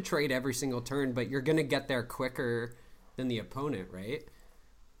you don't have to trade every single turn, but you're gonna get there quicker than the opponent, right?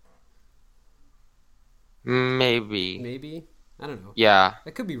 Maybe. I don't know. Yeah. I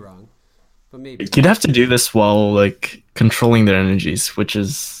could be wrong, but maybe. You'd have to do this while controlling their energies, which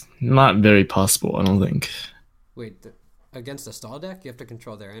is not very possible, I don't think. Wait, against a stall deck, you have to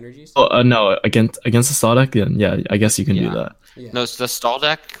control their energies? Oh, no, against a stall deck, then yeah, I guess you can do that. Yeah. No, it's the stall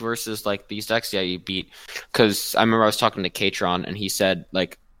deck versus these decks. Yeah, you beat. Because I remember I was talking to Katron, and he said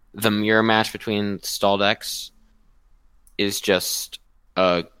the mirror match between stall decks is just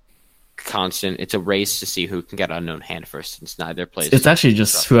a constant. It's a race to see who can get Unknown Hand first, since neither plays. It's actually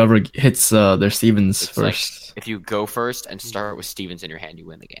just whoever hits their Stevens first. If you go first and start with Stevens in your hand, you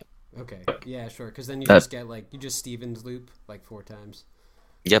win the game. Okay, yeah, sure, because then you just get you just Stevens loop 4 times.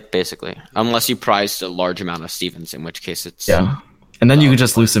 Yep, basically. Unless you prized a large amount of Stevens, in which case it's... Yeah, and then you could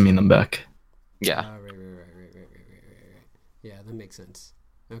just Lucamine them back. Yeah. Right. Yeah, that makes sense.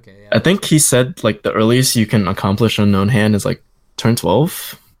 Okay, yeah. I think he said the earliest you can accomplish Unknown Hand is turn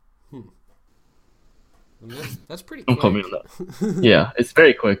 12. That's pretty Don't quick. quote me on that. Yeah, it's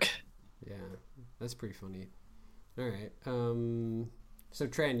very quick. Yeah, that's pretty funny. All right. So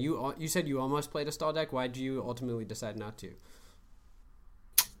Tran, you said you almost played a stall deck. Why did you ultimately decide not to?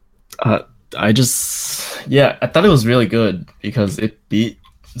 I thought it was really good because it beat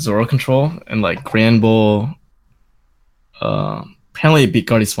Zoro Control and Grand Bull. Apparently it beat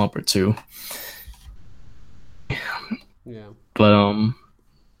Guardy Swampert too. Yeah. But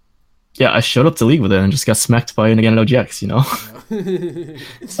yeah, I showed up to League with it and just got smacked by Nagano GX, Yeah.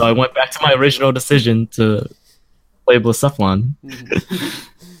 So I went back to my original decision to play Blacephalon.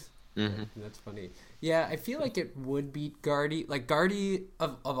 That's funny. Yeah, I feel like it would beat Guardy. Guardy,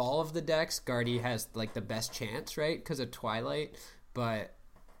 of all of the decks, Guardy has the best chance, right? Because of Twilight, but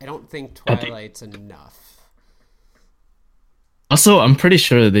I don't think Twilight's enough. Also, I'm pretty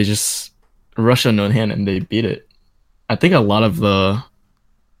sure they just rush Unknown Hand and they beat it. I think a lot of the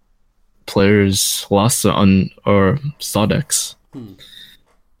players lost on or saw decks.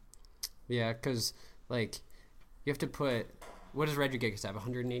 Yeah, because you have to put, what does Regigigas have?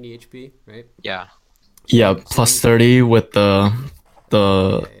 180 HP, right? Yeah. Yeah, plus 30 with the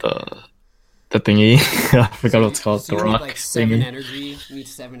thingy. I forgot what it's called. So the you rock need 7 thingy. energy. You need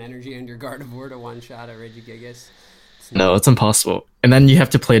 7 energy on your Gardevoir to one shot a Regigigas. No, it's impossible. And then you have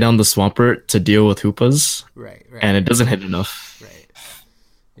to play down the Swampert to deal with Hoopas. Right. And it doesn't hit enough. Right.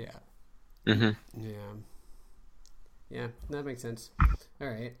 Yeah. Mm-hmm. Yeah. Yeah, that makes sense. All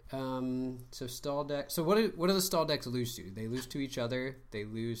right. So stall deck. So what do the stall decks lose to? They lose to each other. They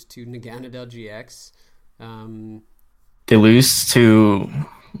lose to Naganadel GX. They lose to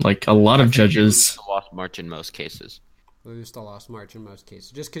like a lot of judges. The Lost March in most cases. Lose to Lost March in most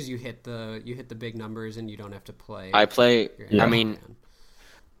cases, just because you hit the big numbers and you don't have to play. I play. Yeah. I mean,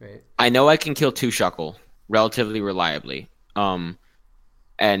 right. I know I can kill 2 Shuckle relatively reliably.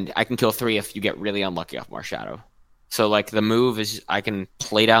 And I can kill 3 if you get really unlucky off Marshadow. So like the move is I can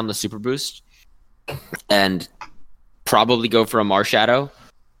play down the super boost and probably go for a Marshadow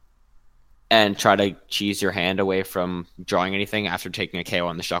and try to cheese your hand away from drawing anything after taking a KO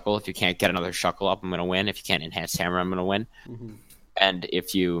on the Shuckle. If you can't get another Shuckle up, I'm going to win. If you can't enhance hammer, I'm going to win. Mm-hmm. And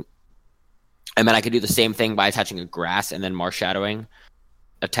then I could do the same thing by attaching a grass and then Marshadowing,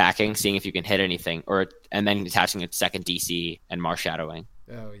 attacking, seeing if you can hit anything, and then attaching a second DC and Marshadowing.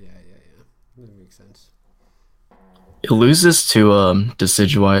 Oh yeah. That makes sense. It loses to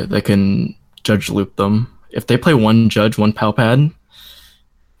Decidueye that can judge loop them. If they play one judge, one POW pad,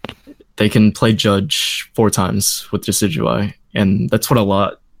 they can play judge 4 times with Decidueye, and that's what a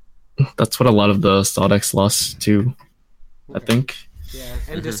lot of the stall decks lost to, I think. Yeah,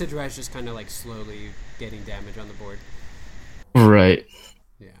 and Decidueye is just kind of like slowly getting damage on the board. Right.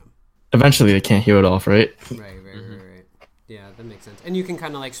 Yeah. Eventually they can't heal it off, right? Right. Yeah, that makes sense. And you can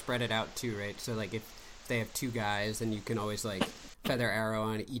kind of like spread it out too, right? So like if they have 2 guys, then you can always like feather arrow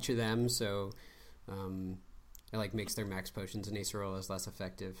on each of them, so it like makes their max potions and Acerolas less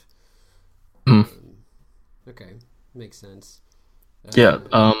effective. Okay, makes sense.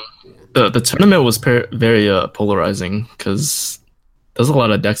 The tournament was very polarizing because there's a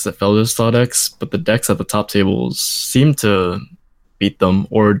lot of decks that fell to stall decks, but the decks at the top tables seem to beat them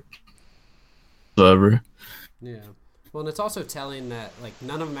or whatever. Yeah. Well, and it's also telling that like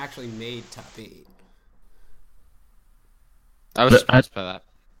none of them actually made top 8. I was surprised by that.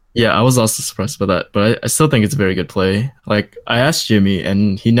 Yeah, I was also surprised by that, but I still think it's a very good play. Like, I asked Jimmy,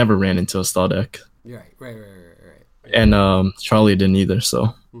 and he never ran into a stall deck. Right. And Charlie didn't either,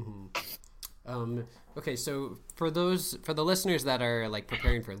 so. Mm-hmm. Okay, so for the listeners that are like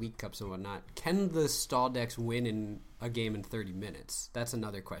preparing for League Cups and whatnot, can the stall decks win in a game in 30 minutes? That's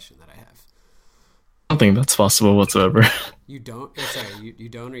another question that I have. I don't think that's possible whatsoever. You don't? Sorry, you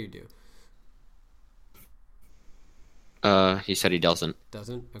don't or you do? He said he doesn't.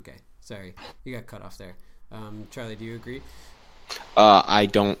 Doesn't? Okay. Sorry. You got cut off there. Charlie, do you agree? I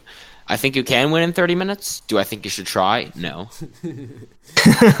don't. I think you can win in 30 minutes. Do I think you should try? No.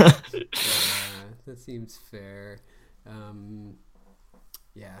 That seems fair.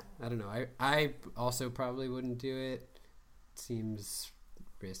 Yeah, I don't know. I also probably wouldn't do it. Seems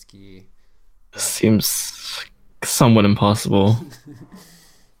risky. Seems somewhat impossible.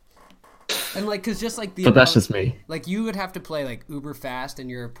 And like, cause just like but that's just me. Like you would have to play like uber fast, and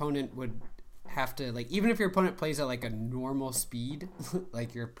your opponent would have to like, even if your opponent plays at like a normal speed, like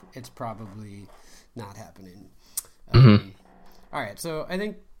it's probably not happening. All right, so I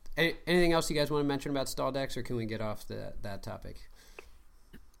think anything else you guys want to mention about stall decks, or can we get off that topic?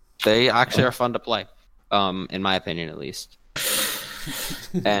 They actually are fun to play, in my opinion at least,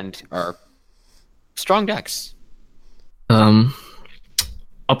 and are strong decks.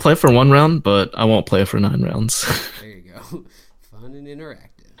 I'll play for 1 round, but I won't play for 9 rounds. There you go. Fun and interactive.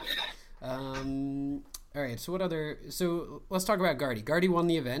 All right, so let's talk about Guardy. Guardy won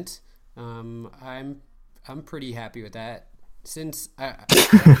the event. I'm pretty happy with that. Since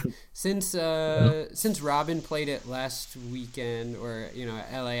Robin played it last weekend, or at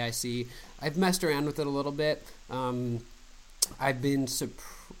LAIC, I've messed around with it a little bit. I've been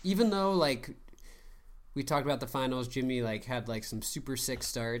even though like we talked about the finals, Jimmy like had like some super sick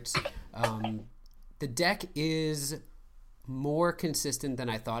starts. The deck is more consistent than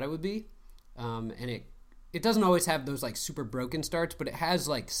I thought it would be, and it doesn't always have those like super broken starts, but it has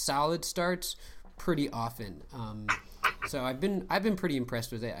like solid starts pretty often. So I've been pretty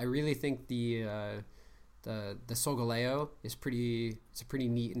impressed with it. I really think the Solgaleo is it's a pretty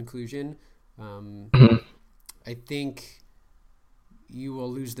neat inclusion. I think you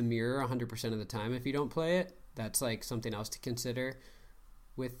will lose the mirror 100% of the time if you don't play it. That's like something else to consider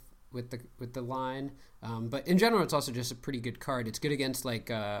with the line. But in general, it's also just a pretty good card. It's good against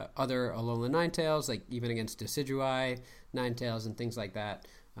like other Alolan Ninetales, like even against Decidueye Ninetales and things like that.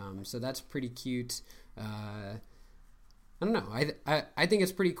 So that's pretty cute. I don't know. I think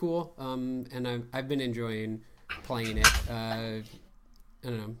it's pretty cool. And I've been enjoying playing it. I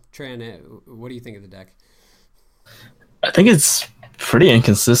don't know, Tran, what do you think of the deck? I think it's pretty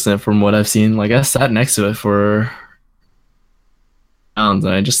inconsistent from what I've seen. Like, I sat next to it for rounds,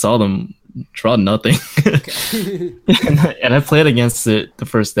 and I just saw them draw nothing. Okay. And I played against it the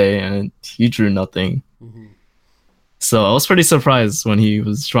first day, and he drew nothing. Mm-hmm. So I was pretty surprised when he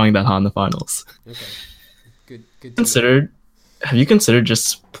was drawing that hot in the finals. Okay. Good. To know. Have you considered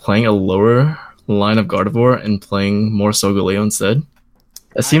just playing a lower line of Gardevoir and playing more Solgaleo instead?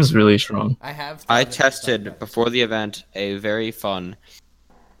 That seems really strong. I have. I tested before the event a very fun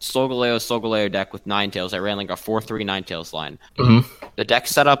Solgaleo deck with Ninetales. I ran like a 4-3 Ninetales line. Mm-hmm. The deck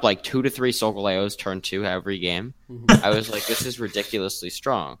set up like 2 to 3 Solgaleos turn 2 every game. Mm-hmm. I was like, this is ridiculously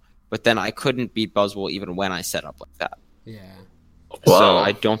strong. But then I couldn't beat Buzzwole even when I set up like that. Yeah. So Wow.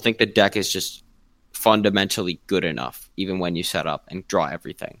 I don't think the deck is just fundamentally good enough, even when you set up and draw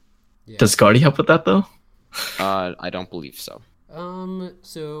everything. Yeah. Does Guardy help with that though? I don't believe so.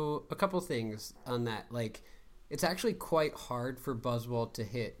 So a couple things on that. Like, it's actually quite hard for Buzzwole to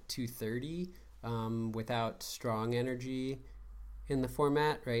hit 230 without strong energy in the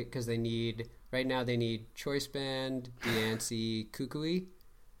format, right? Because right now they need Choice Band, Diancie, Kukui.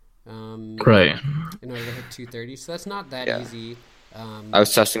 Right. In order to hit 230. So that's not that Yeah. easy. I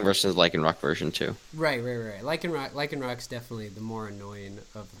was testing versus Lycanroc version 2. Right. Lycanroc's definitely the more annoying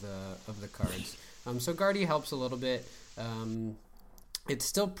of the cards. So Guardy helps a little bit. It's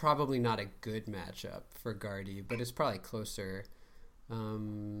still probably not a good matchup for Guardy, but it's probably closer. What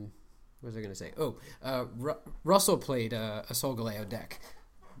was I going to say? Russell played a Solgaleo deck,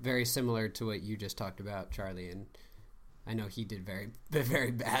 very similar to what you just talked about, Charlie, and I know he did very,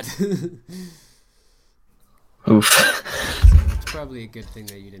 very bad. Oof. It's probably a good thing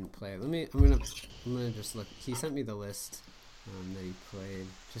that you didn't play. I'm gonna just look. He sent me the list that he played,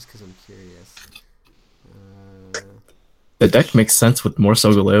 just because I'm curious. The deck makes sense with more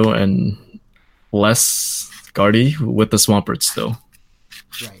Solgaleo and less Guardy with the Swampert still.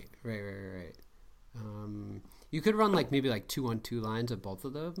 Right. You could run maybe 2-on-2 lines of both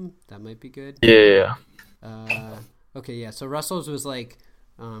of them. That might be good. Yeah. Okay, yeah. So Russell's was a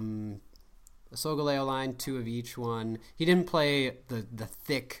Solgaleo line, 2 of each one. He didn't play the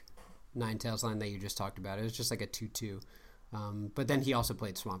thick Ninetales line that you just talked about. It was just like a 2-2. But then he also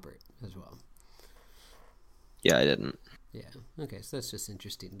played Swampert as well. Yeah, I didn't. Yeah. Okay, so that's just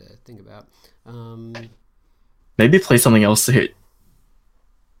interesting to think about. Maybe play something else to hit.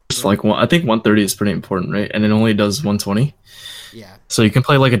 Just I think 130 is pretty important, right? And it only does 120. Yeah. So you can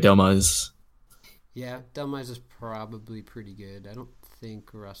play like a Delmise. Yeah, Delmise is probably pretty good. I don't think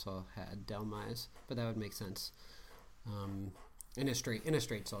Russell had Delmise, but that would make sense. In a straight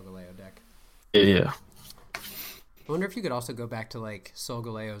Solgaleo deck. Yeah. I wonder if you could also go back to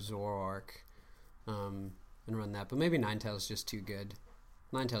Solgaleo Zoroark, and run that, but maybe Ninetales is just too good.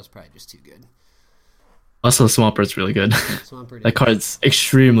 Ninetales is probably just too good. Also, Swampert's really good. Swampert That card's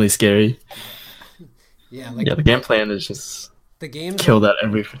extremely scary. Yeah, The game plan is just the games kill that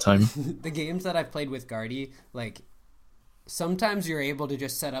every time. the games that I've played with Guardy, sometimes you're able to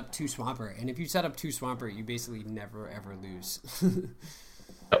just set up 2 Swampert, and if you set up 2 Swampert, you basically never ever lose.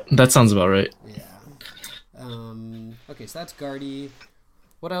 That sounds about right. Yeah. Okay, so that's Guardy.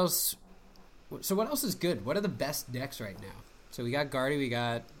 What else? So what else is good? What are the best decks right now? So we got Guardy, we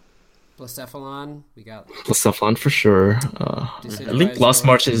got Blacephalon, we got Blacephalon for sure. I think Lost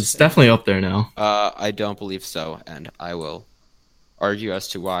March is definitely up there now. I don't believe so, and I will argue as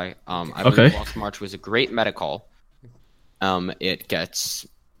to why. I believe Lost March was a great meta call. It gets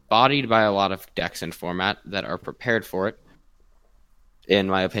bodied by a lot of decks and format that are prepared for it. In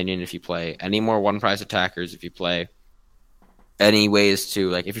my opinion, if you play any more one-price attackers, if you play any ways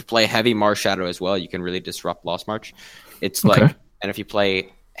to, if you play heavy Mars Shadow as well, you can really disrupt Lost March. It's and if you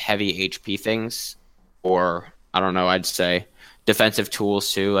play heavy HP things, or, I don't know, I'd say defensive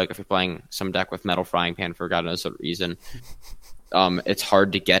tools too, if you're playing some deck with Metal Frying Pan for God knows what reason, it's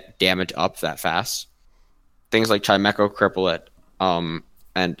hard to get damage up that fast. Things like Chimecho cripple it,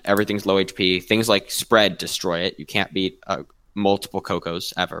 and everything's low HP. Things like Spread destroy it. You can't beat multiple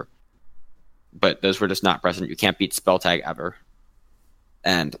Cocos ever. But those were just not present. You can't beat Spell Tag ever.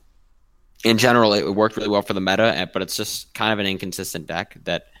 And in general, it worked really well for the meta, but it's just kind of an inconsistent deck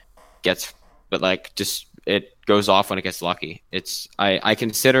that gets, it goes off when it gets lucky. I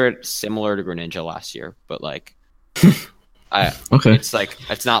consider it similar to Greninja last year, but it's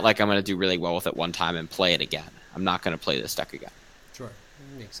not like I'm going to do really well with it one time and play it again. I'm not going to play this deck again. Sure,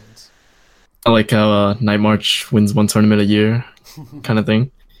 that makes sense. I like how Night March wins one tournament a year, kind of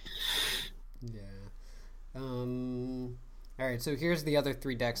thing. Yeah. All right, so here's the other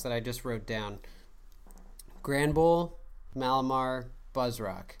 3 decks that I just wrote down. Granbull, Malamar,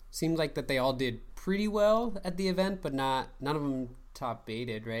 Buzzrock. Seemed like that they all did pretty well at the event, but none of them top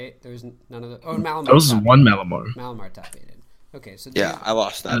baited, right? There was none of the... Oh, Malamar. There was one Malamar. Malamar top baited. Okay, so Yeah, I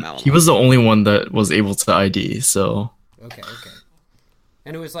lost that Malamar. He was the only one that was able to ID, so okay.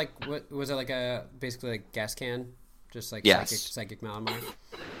 And it was like, what was it like basically like gas can, just like Yes. psychic Malamar.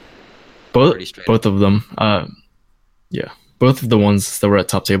 Pretty straight both of them. Yeah, both of the ones that were at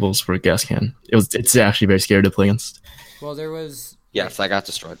top tables were gas can. It's actually very scary to play against. Well, there was Yes, I got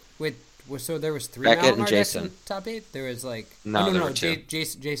destroyed. so there was 3 Beckett and Malamar decks Jason. in top 8. There was like No, there were 2.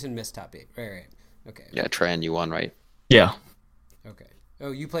 Jason missed top 8. Right. Okay. Yeah, Tran, you won, right? Yeah, Okay.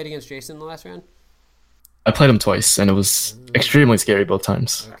 Oh, you played against Jason the last round? I played him twice, and it was extremely scary both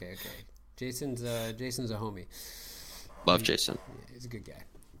times. Okay. Jason's a homie. Love Jason. Yeah, he's a good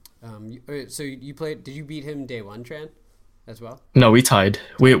guy. So you played? Did you beat him day 1, Tran, as well? No, we tied.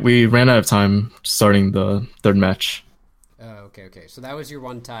 We ran out of time starting the third match. Okay. So that was your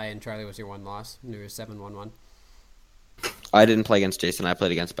 1 tie, and Charlie was your 1 loss. And it was 7-1-1. I didn't play against Jason. I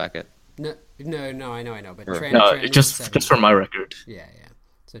played against Beckett. No, I know. But Sure. Tran, No, Tran was just 7. for my record. Yeah.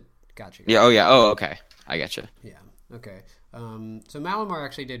 So gotcha. Yeah. Oh, yeah. Oh, okay. I get you. Yeah. Okay. So Malamar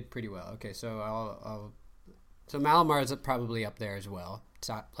actually did pretty well. Okay. So so Malamar is probably up there as well.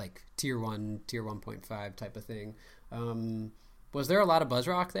 Top like tier 1, tier 1.5 type of thing. Was there a lot of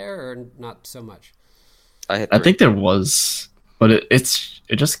Buzzrock there, or not so much? I think there was, but it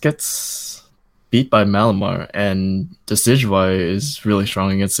just gets beat by Malamar, and Decidueye is really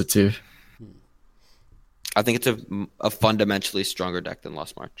strong against it too. I think it's a fundamentally stronger deck than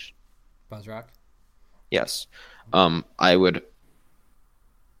Lost March. Buzzrock. Yes. I would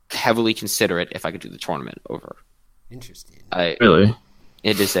heavily consider it if I could do the tournament over. Interesting. Really?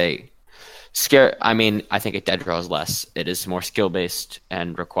 It is a scare. I mean, I think it dead draws less. It is more skill based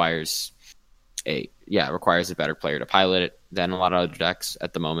and requires a better player to pilot it than a lot of other decks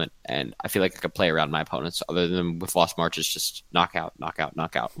at the moment. And I feel like I could play around my opponents other than with Lost March. It's just knockout,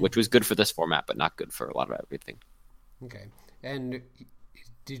 which was good for this format, but not good for a lot of everything. Okay. And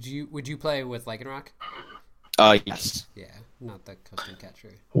would you play with Lycanroc? Yes. Yeah, not the custom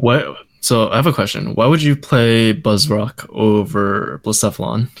catcher. What? So I have a question. Why would you play Buzzrock over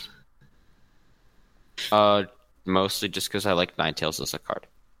Blacephalon? Mostly just because I like Ninetales as a card.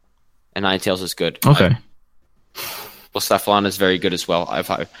 And Ninetales is good. Okay. Blacephalon is very good as well.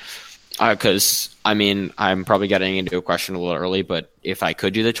 Because I'm probably getting into a question a little early, but if I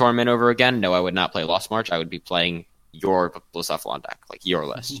could do the tournament over again, no, I would not play Lost March. I would be playing your Blacephalon deck, like your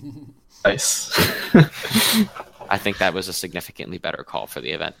list. Nice. I think that was a significantly better call for the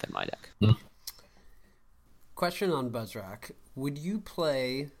event than my deck. Question on Buzzrock. Would you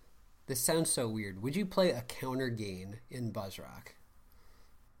play... This sounds so weird. Would you play a counter gain in Buzzrock?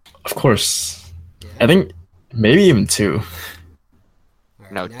 Of course. Yeah. I think maybe even 2. All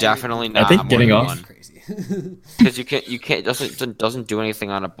right, No, now definitely you're- not. I think more getting than off- one. Crazy. Because you can't doesn't do anything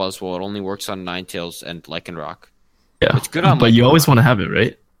on a Buzzwole. It only works on Ninetales and Lycanroc. Yeah. It's good on but you Lycanroc. always want to have it,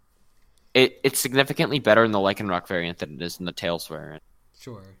 right? It's significantly better in the Lycanroc variant than it is in the Tails variant.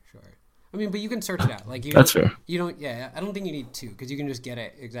 Sure. I mean, but you can search it out. Like That's fair. You don't. Yeah, I don't think you need 2 because you can just get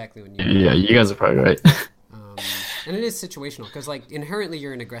it exactly when you. Yeah, you guys are probably right. And it is situational because, like, inherently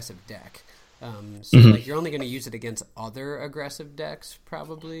you're an aggressive deck. So like you're only going to use it against other aggressive decks,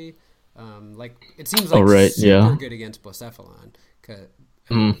 probably. Like it seems like right, super yeah. good against Blacephalon.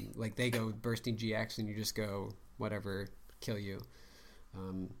 Like they go bursting GX and you just go whatever, kill you.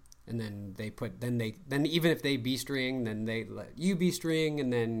 And then then even if they B-string, then they let you B-string,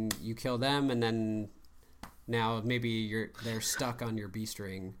 and then you kill them, and then now maybe they're stuck on your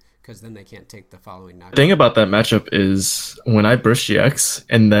B-string because then they can't take the following The knockout. thing about that matchup is when I burst GX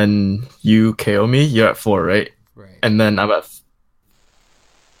and then you KO me, you're at 4, right? Right. And then I'm at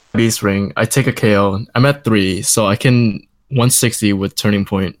Beast Ring. I take a KO. I'm at 3, so I can 160 with Turning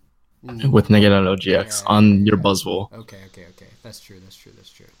Point with negative no GX on your Buzzwole. Okay. That's true.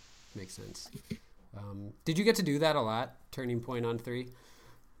 Makes sense. Did you get to do that a lot? Turning Point on 3?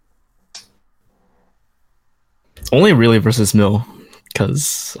 Only really versus Mill,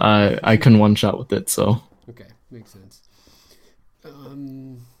 because I couldn't one shot with it. So Okay, makes sense.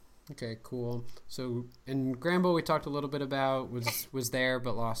 Okay, cool. So, and Grambo we talked a little bit about was there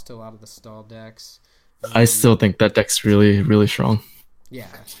but lost to a lot of the stall decks. I still think that deck's really, really strong. Yeah,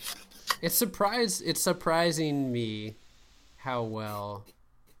 it's surprising me how well,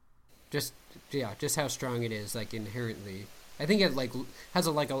 just how strong it is, like inherently. I think it like has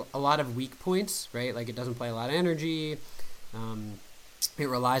a lot of weak points, right? Like it doesn't play a lot of energy. It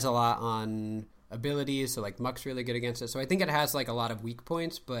relies a lot on abilities, so like Muck's really good against it. So I think it has like a lot of weak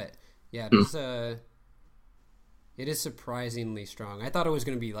points, but yeah, it is surprisingly strong. I thought it was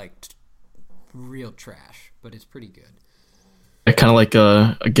going to be like real trash, but it's pretty good. Kind of like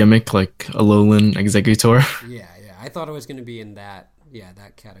a gimmick, like a Alolan Executor. Yeah. I thought it was going to be in that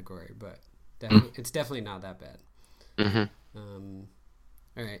category, but it's definitely not that bad. Mm-hmm.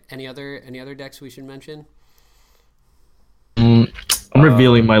 All right. Any other decks we should mention? I'm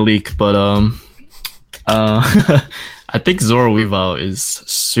revealing my leak, but I think Zoro Weavile is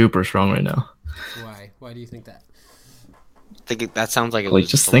super strong right now. Why? Why do you think that? I think that sounds like it Like,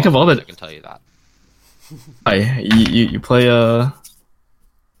 loses just to think of all Lost the. Arch, I can tell you that. You play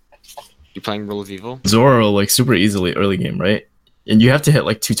You playing Rule of Evil? Zoro like super easily early game, right? And you have to hit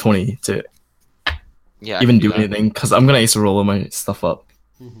like 220 to Yeah, I even can do anything. Because I'm gonna ace roll all my stuff up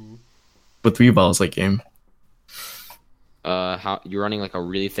with Weavile's like game. How you're running like a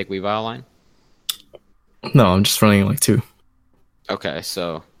really thick Weavile line? No, I'm just running like 2. Okay,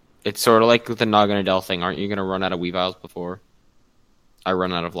 so it's sort of like with the Naganadel thing. Aren't you gonna run out of Weaviles before I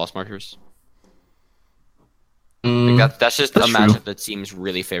run out of Lost Marchers? Like that's just That's a true. matchup that seems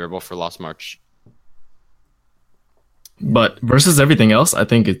really favorable for Lost March. But versus everything else, I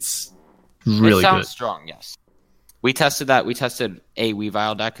think it's really It sounds good. strong, yes. We tested that. We tested a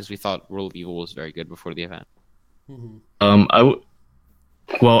Weavile deck because we thought Rule of Evil was very good before the event. I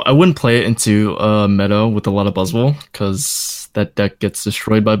wouldn't play it into meta with a lot of Buzzwole because that deck gets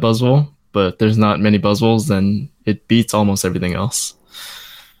destroyed by Buzzwole. But if there's not many Buzzwoles, then it beats almost everything else.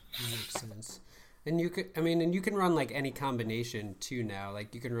 That makes sense. And you can run like any combination too now.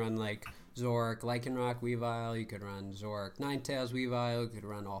 Like you can run like Zorak, Lycanroc, Weavile. You could run Zorak, Ninetales, Weavile. You could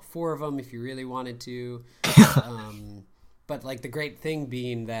run all 4 of them if you really wanted to. But like the great thing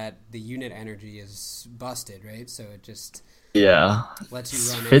being that the unit energy is busted, right? So it just lets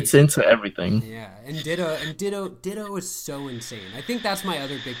you run fits into everything. Yeah, and Ditto is so insane. I think that's my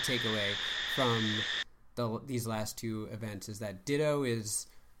other big takeaway from these last 2 events is that Ditto is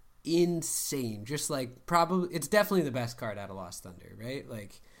insane. Just like probably it's definitely the best card out of Lost Thunder, right?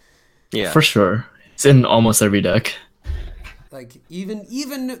 Like Yeah, For sure. It's in almost every deck. like even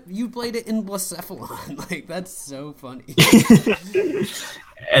you played it in Blacephalon. Like that's so funny.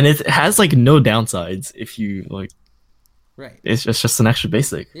 And it has like no downsides if you like Right. it's just an extra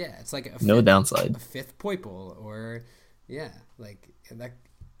basic. Yeah, it's like No downside. a 5th Poiple or like that.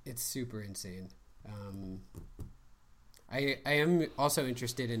 It's super insane. I am also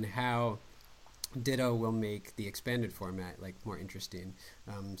interested in how Ditto will make the expanded format like more interesting.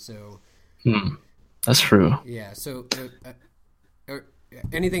 That's true. Yeah. So,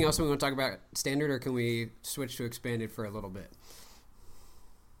 anything else we want to talk about standard, or can we switch to expanded for a little bit?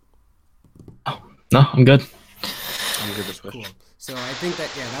 No, I'm good. I'm good to switch. Cool. So I think that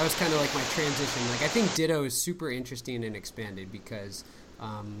that was kind of like my transition. Like I think Ditto is super interesting and expanded because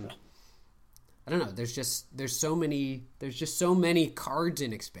I don't know. There's just so many cards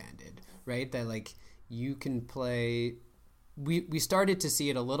in expanded, right? That like you can play. We started to see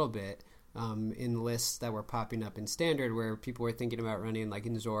it a little bit in lists that were popping up in standard, where people were thinking about running like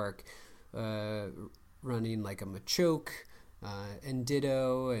in Zorak, running like a Machoke. And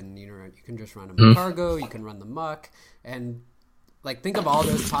Ditto, and you can just run a Cargo, you can run the Muck, and like think of all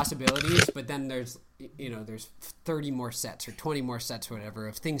those possibilities. But then there's 30 more sets or 20 more sets or whatever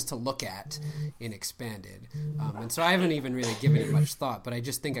of things to look at in expanded. And so I haven't even really given it much thought, but I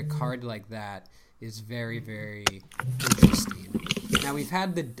just think a card like that is very, very interesting. Now we've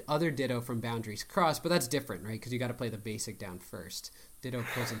had the other Ditto from Boundaries Cross, but that's different, right? Because you got to play the basic down first. Ditto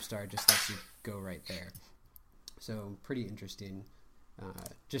Prism Star just lets you go right there. So pretty interesting,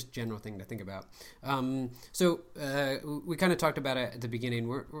 just general thing to think about. We kind of talked about it at the beginning.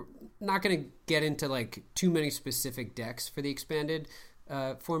 We're not going to get into like too many specific decks for the expanded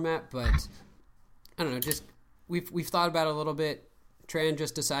format, but I don't know. Just we've thought about it a little bit. Tran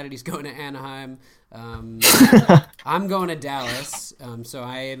just decided he's going to Anaheim. I'm going to Dallas, so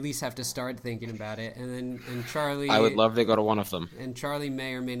I at least have to start thinking about it. And Charlie, I would love to go to one of them. And Charlie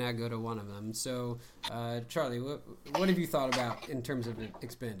may or may not go to one of them. So, Charlie, what have you thought about in terms of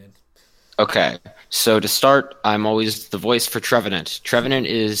expanded? Okay, so to start, I'm always the voice for Trevenant. Trevenant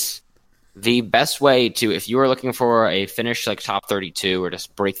is the best way to, if you are looking for a finish like top 32 or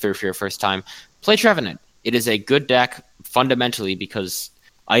just break through for your first time, play Trevenant. It is a good deck fundamentally because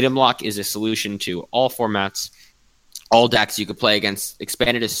item lock is a solution to all formats, all decks you could play against.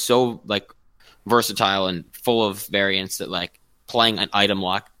 Expanded is so like versatile and full of variants that like playing an item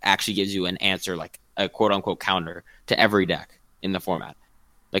lock actually gives you an answer, like a quote unquote counter to every deck in the format.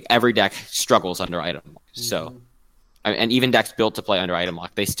 Like every deck struggles under item lock. So, and even decks built to play under item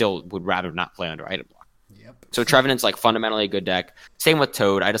lock, they still would rather not play under item lock. Yep. So Trevenant's like fundamentally a good deck. Same with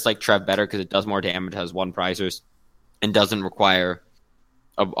Toad. I just like Trev better because it does more damage, has 1 prizers, and doesn't require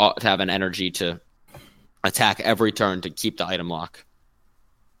to have an energy to attack every turn to keep the item lock.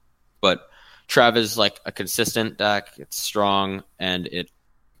 But Trev is like a consistent deck. It's strong, and it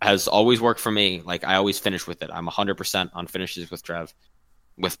has always worked for me. Like I always finish with it. I'm 100% on finishes with Trev,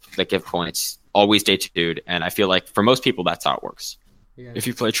 with the give points. Always day 2, and I feel like for most people that's how it works. Yeah. If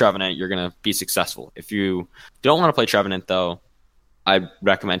you play Trevenant, you're gonna be successful. If you don't want to play Trevenant, though, I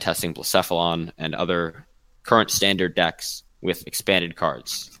recommend testing Blacephalon and other current standard decks with expanded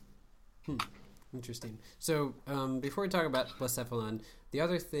cards. Interesting. So before we talk about Blacephalon, the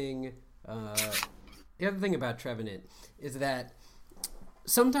other thing about Trevenant is that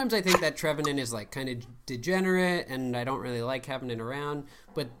sometimes I think that Trevenant is like kind of degenerate, and I don't really like having it around.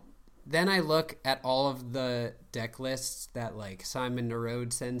 But then I look at all of the deck lists that like Simon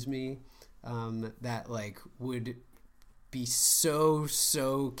Nerode sends me, that like would be so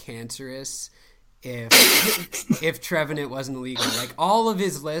cancerous if Trevenant wasn't illegal. Like all of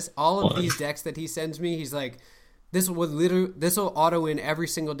his lists, all of these decks that he sends me, he's like, this will auto win every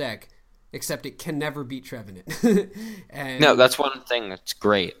single deck, except it can never beat Trevenant. And no, that's one thing that's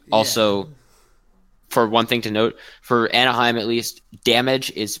great. Also, for one thing to note, for Anaheim at least,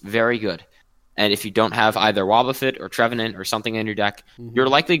 damage is very good. And if you don't have either Wobbuffet or Trevenant or something in your deck, you're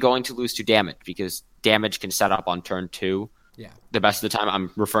likely going to lose to damage, because damage can set up on turn 2. Yeah. The best of the time,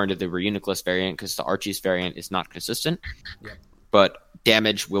 I'm referring to the Reuniclus variant, because the Archie's variant is not consistent. Yep. But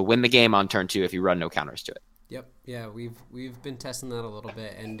damage will win the game on turn 2 if you run no counters to it. Yep. Yeah, we've been testing that a little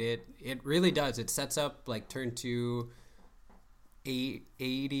bit, and it really does. It sets up like turn 2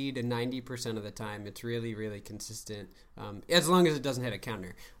 80 to 90% of the time. It's really consistent, as long as it doesn't hit a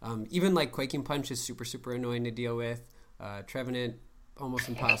counter. Even like Quaking Punch is super annoying to deal with. Trevenant, almost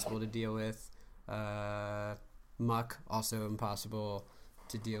impossible to deal with. Muck, also impossible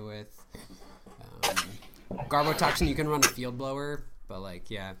to deal with. Garbotoxin, you can run a Field Blower, but like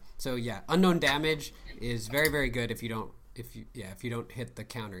so unknown damage is very good if you don't hit the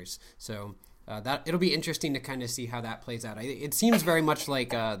counters. So that it'll be interesting to kind of see how that plays out. It seems very much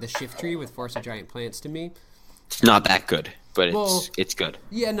like the Shiftry with Force of Giant Plants to me. It's not that good, but it's good.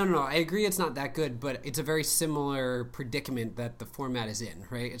 Yeah, no, I agree it's not that good, but it's a very similar predicament that the format is in,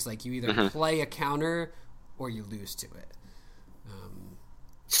 right? It's like you either play a counter or you lose to it.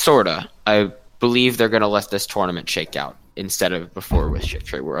 Sorta. I believe they're going to let this tournament shake out instead of before with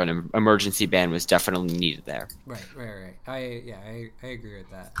Shiftry, where an emergency ban was definitely needed there. Right. I agree with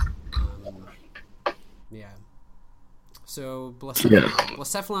that. Yeah. So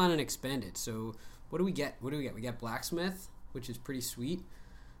Blacephalon and Expanded. So what do we get? We get Blacksmith, which is pretty sweet.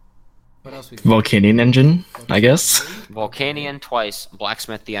 What else we got? Volcanion Engine, I guess. Volcanion twice,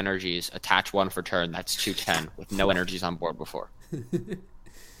 Blacksmith the energies, attach 1 for turn. That's 2/10 with no energies on board before.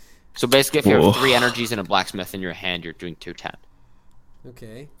 So basically, if you have 3 energies and a Blacksmith in your hand, you're doing 2/10.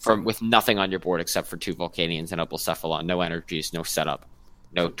 Okay. With nothing on your board except for 2 Volcanions and a Blacephalon. No energies, no setup,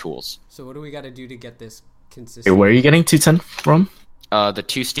 no tools. So what do we got to do to get this consistent? Where are you getting 2/10 from? The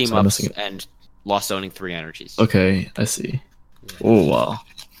 2 steam ups and lost owning 3 energies. Okay, I see. Yeah. Oh wow.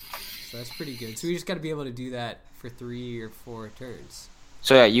 So that's pretty good. So we just got to be able to do that for 3 or 4 turns.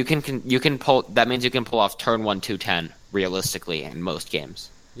 So yeah, you can pull. That means you can pull off turn 1 2/10 realistically in most games.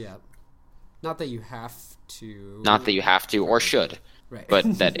 Yeah. Not that you have to. Not that you have to or should. Right.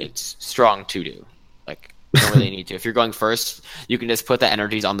 But that it's strong to do. Like, you don't really need to. If you're going first, you can just put the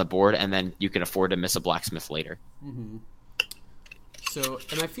energies on the board, and then you can afford to miss a Blacksmith later. Mm-hmm. So,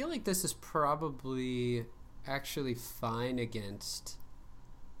 and I feel like this is probably actually fine against.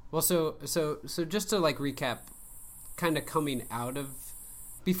 Well, so just to like recap, kind of coming out of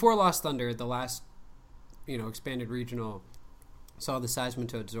before Lost Thunder, the last expanded regional saw the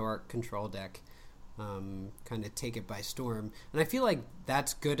Seismitoad Zoroark control deck kind of take it by storm, and I feel like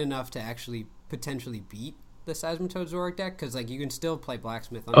that's good enough to actually potentially beat the Seismitoad Zoroark deck, because like you can still play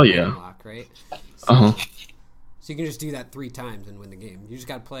Blacksmith on lock, right? So, so you can just do that 3 times and win the game. You just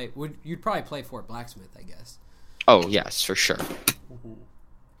got to play. You'd probably play Fort Blacksmith, I guess. Oh yes, for sure. Mm-hmm.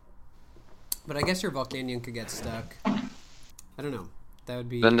 But I guess your Volcanion could get stuck. I don't know. That would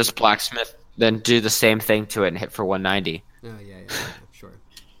be. Then just Blacksmith. Then do the same thing to it and hit for 190. Oh yeah, sure.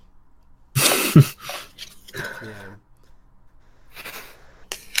 Yeah.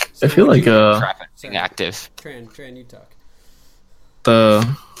 So I feel like active. Tran, you talk.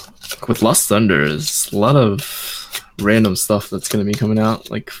 With Lost Thunder, there's a lot of random stuff that's going to be coming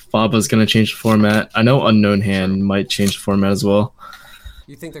out. Like Faba's going to change the format. I know Unknown Hand might change the format as well.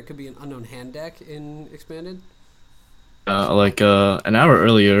 You think there could be an Unknown Hand deck in Expanded? An hour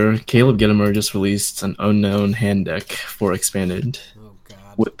earlier, Caleb Gettimer just released an Unknown Hand deck for Expanded. Oh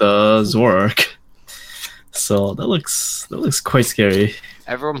god. With the Zoroark. So that looks quite scary.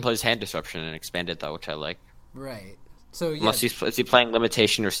 Everyone plays Hand Disruption in Expanded though, which I like. Right. So yeah. Unless is he playing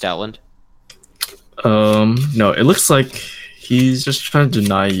Limitation or Stelland? No, it looks like he's just trying to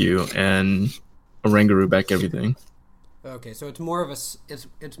deny you and Oranguru back everything. Okay, so it's more of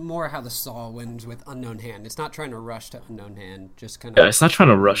it's more how the Saul wins with Unknown Hand. It's not trying to rush to Unknown Hand, just kind Yeah, of. it's not trying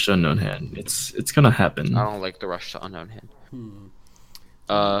to rush to Unknown Hand. It's gonna happen. I don't like the rush to Unknown Hand.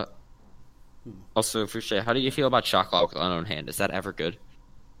 Also, Fouché, how do you feel about Shocklock with Unknown Hand? Is that ever good?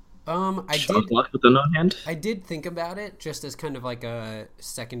 Shock block with Unknown Hand? I did think about it just as kind of like a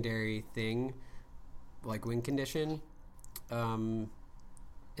secondary thing, like win condition.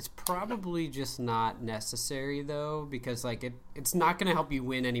 It's probably just not necessary though, because like it's not going to help you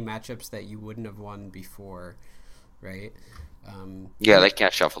win any matchups that you wouldn't have won before, right? Yeah, they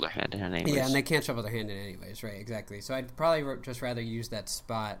can't shuffle their hand in anyways. Yeah, and they can't shuffle their hand in anyways, right? Exactly. So I'd probably just rather use that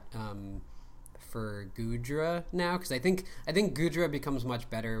spot for Gudra now, because I think Gudra becomes much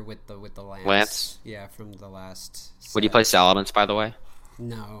better with the Lance. Yeah, from the last set. Would you play Saladins, by the way?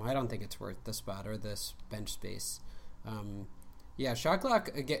 No, I don't think it's worth the spot or this bench space. Yeah,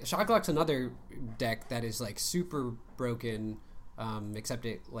 Shocklock again. Shocklock's another deck that is like super broken, except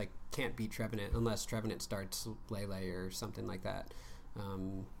it like can't beat Trevenant unless Trevenant starts Lele or something like that.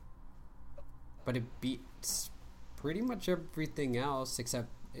 But it beats pretty much everything else except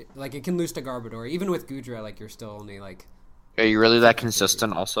like it can lose to Garbodor. Even with Gudra, like you're still only like. Are you really that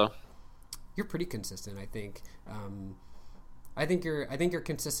consistent? Also, you're pretty consistent, I think. I think you're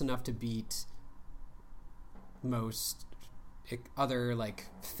consistent enough to beat most other like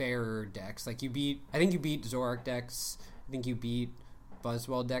fairer decks. Like I think you beat Zoroark decks. I think you beat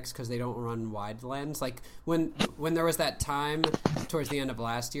Buzzwell decks because they don't run wide lens. Like when there was that time towards the end of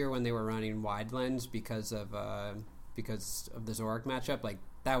last year when they were running wide lens because of the Zoroark matchup, like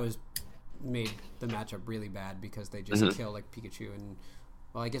that was made the matchup really bad because they just kill like Pikachu and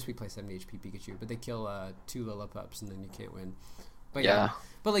well, I guess we play 70 HP Pikachu, but they kill 2 Lillipups and then you can't win. But yeah.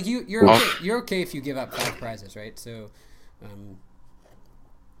 But like you're okay if you give up 5 prizes, right? So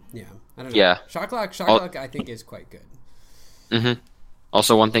yeah, I don't know. Yeah. Shocklock I think is quite good.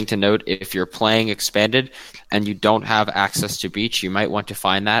 Also, one thing to note, if you're playing Expanded and you don't have access to Beach, you might want to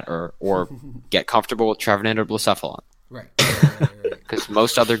find that or get comfortable with Trevenant or Blacephalon. Right. Because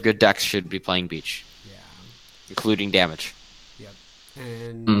most other good decks should be playing Beach. Yeah. Including damage. Yep.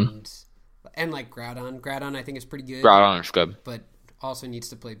 And like Groudon. Groudon I think is pretty good. Groudon is good. But also needs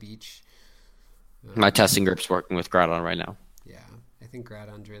to play Beach. My testing group's working with Groudon right now. Yeah, I think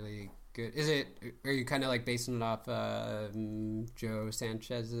Groudon's really good. Are you kind of like basing it off Joe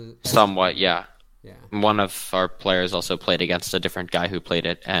Sanchez? Somewhat, yeah. Yeah. One of our players also played against a different guy who played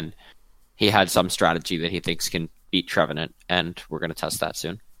it, and he had some strategy that he thinks can beat Trevenant, and we're going to test that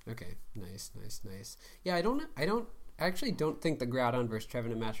soon. Okay, nice. Yeah, I actually don't think the Groudon versus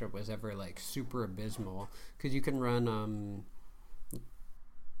Trevenant matchup was ever like super abysmal because you can run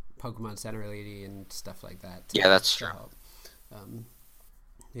Pokemon Center Lady and stuff like that. Yeah, that's true.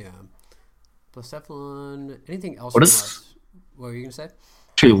 Yeah. Blacephalon. Anything else? What were you gonna say?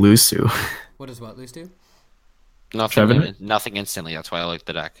 Actually, lose to. What does what lose to? Nothing instantly. That's why I like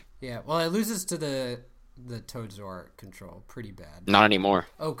the deck. Yeah. Well, it loses to the Toadzor control pretty bad. Not anymore.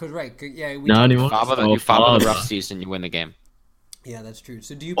 Oh, right. Yeah. Not anymore. You follow the rough season, you win the game. Yeah, that's true.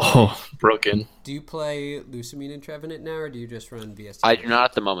 So do you? Broken. Do you play Lusamine and Trevenant now, or do you just run VST? I do not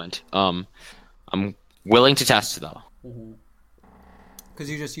at the moment. I'm willing to test though. Because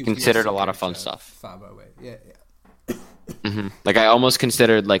you just considered a lot of fun stuff. Fabo way. Yeah. Like I almost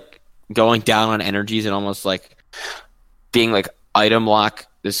considered like going down on energies and almost like being like item lock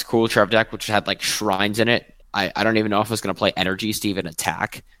this cool Trev deck which had like shrines in it. I don't even know if I was gonna play energies to even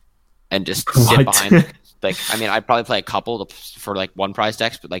attack and just sit behind. Like, I mean, I'd probably play a couple for like 1 prize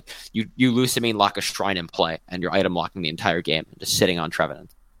decks, but like you Lusamine lock a shrine in play, and you're item locking the entire game, and just sitting on Trevenant,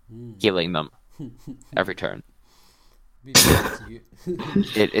 healing them every turn.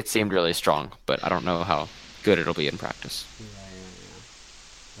 It seemed really strong, but I don't know how good it'll be in practice. Yeah.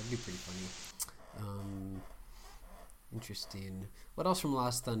 That'd be pretty funny. Interesting. What else from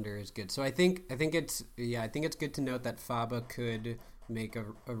Lost Thunder is good? So I think it's good to note that Faba could make a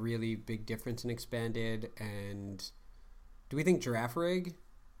really big difference in Expanded. And do we think Girafarig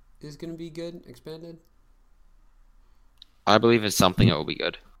is going to be good Expanded? I believe it's something that will be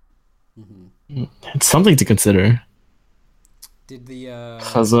good. It's something to consider. Did the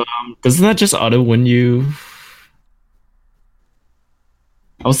because doesn't that just auto win you?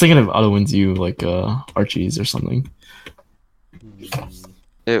 I was thinking of auto wins you like Archie's or something.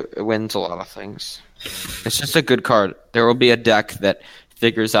 It wins a lot of things. It's just a good card. There will be a deck that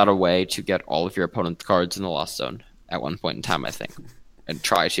figures out a way to get all of your opponent's cards in the Lost Zone at one point in time, I think, and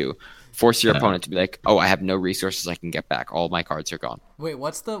try to force your opponent to be like, "Oh, I have no resources I can get back. All my cards are gone." Wait,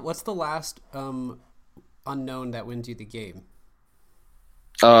 what's the last unknown that wins you the game?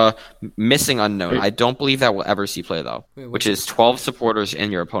 Missing unknown. I don't believe that we'll ever see play though, Wait, which is 12 supporters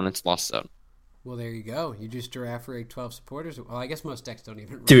in your opponent's lost zone. Well, there you go. You just giraffe rig 12 supporters. Well, I guess most decks don't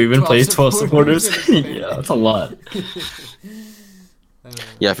even run Do we even play 12 supporters? in Expanded. Yeah, that's a lot.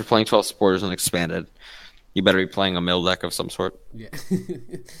 Yeah, if you're playing 12 supporters and expanded, you better be playing a mill deck of some sort. Yeah.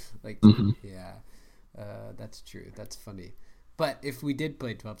 Like, yeah. That's true. That's funny. But if we did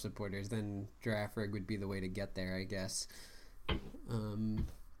play 12 supporters, then giraffe rig would be the way to get there, I guess.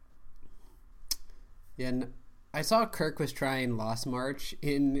 Yeah, and I saw Kirk was trying Lost March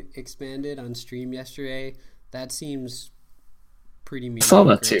in Expanded on stream yesterday. That seems pretty mediocre saw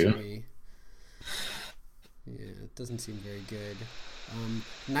that too. to me. Yeah, it doesn't seem very good.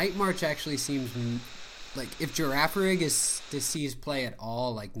 Night March actually seems like if Giraffe Rig is to sees play at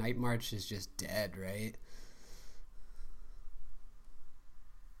all, like Night March is just dead, right?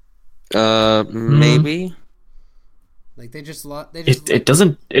 Maybe. Like they just It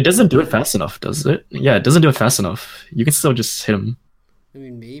doesn't do it fast enough, does it? Yeah, it doesn't do it fast enough. You can still just hit them. I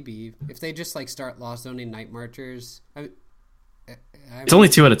mean, maybe if they just like start lost zoning Night Marchers. It's only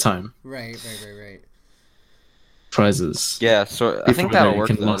 2 at a time. Right. Prizes. Yeah, so I think Before that'll you work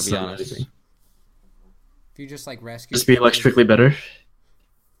can though, to lost be zone honest. anything. If you just like rescue, Just be electrically better.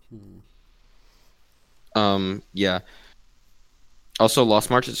 Yeah. Also, Lost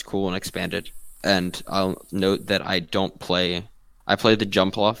March is cool and expanded, and I'll note that I play the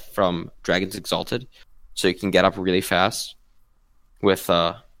jump off from Dragon's Exalted, so you can get up really fast with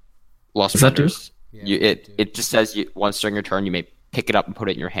Lost Does that do? Wonders. Yeah, It just says once during your turn you may pick it up and put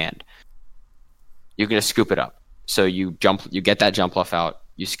it in your hand. You can just scoop it up. So you get that jump off out,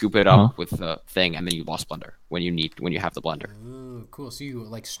 you scoop it up with the thing, and then you lost Blender when you have the Blender. Oh, cool. So you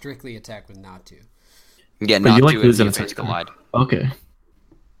like strictly attack with not to. Yeah, But not you like to losing and attack Fates Collide. Okay.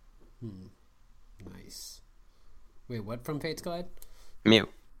 Nice. Wait, what from Fates Collide? Mew.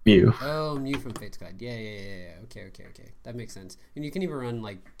 Mew. Oh, Mew from Fates Collide. Yeah. Okay. That makes sense. And you can even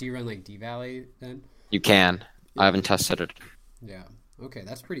run do you run like D-Valley then? You can. I haven't tested it. Yeah. Okay,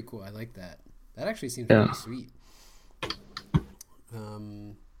 that's pretty cool. I like that. That actually seems Yeah. pretty sweet.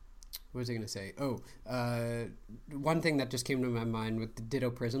 What was I going to say? One thing that just came to my mind with the Ditto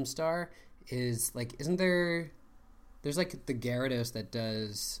Prism Star is like, there's like the Gyarados that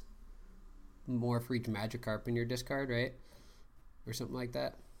does more for each Magikarp in your discard, right? Or something like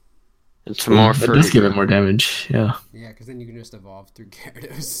that. It's more It for does give it more damage. Yeah. Yeah, because then you can just evolve through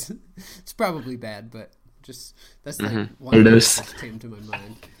Gyarados. It's probably bad, but that's like one thing that just came to my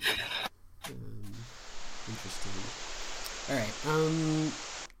mind. Interesting. All right.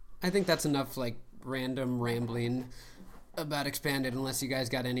 I think that's enough like random rambling about Expanded, unless you guys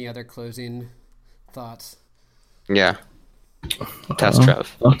got any other closing thoughts. Yeah. Test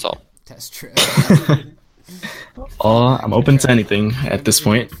Trev. That's all. Test trip. I'm open to anything at this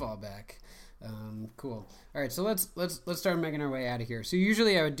point. Fallback. Cool. All right, so let's start making our way out of here. So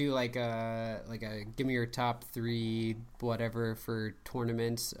usually I would do like a give me your top 3 whatever for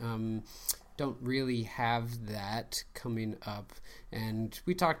tournaments. Don't really have that coming up, and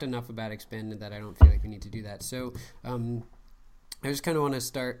we talked enough about Expanded that I don't feel like we need to do that. So I just kind of want to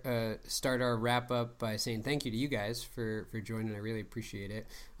start our wrap up by saying thank you to you guys for joining. I really appreciate it,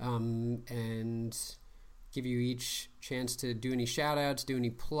 and give you each chance to do any shout outs, do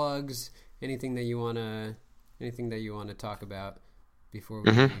any plugs, anything that you wanna talk about before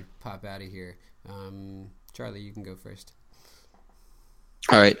we pop out of here. Charlie, you can go first.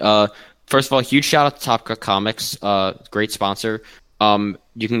 All right. First of all, huge shout out to Top Cut Comics. Great sponsor.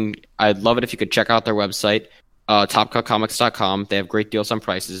 I'd love it if you could check out their website, topcutcomics.com. They have great deals on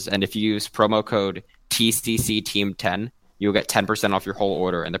prices, and if you use promo code TCCTeam10, you'll get 10% off your whole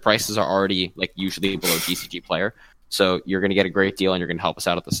order. And the prices are already like usually below GCG Player, so you're gonna get a great deal, and you're gonna help us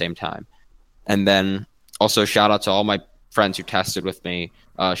out at the same time. And then also shout out to all my friends who tested with me.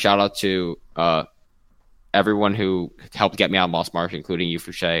 Shout out to everyone who helped get me on Lost March, including you,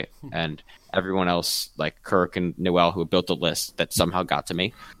 Fouché, and everyone else like Kirk and Noel who built a list that somehow got to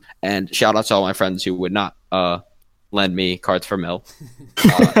me. And shout out to all my friends who would not lend me cards for Mill.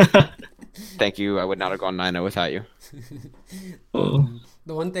 Thank you. I would not have gone 9-0 without you.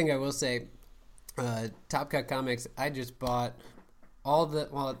 The one thing I will say, Top Cut Comics, I just bought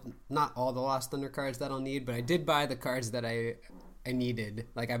not all the Lost Thunder cards that I'll need, but I did buy the cards that I needed.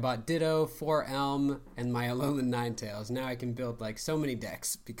 Like I bought Ditto, 4 Elm, and my Alolan Ninetales. Now I can build like so many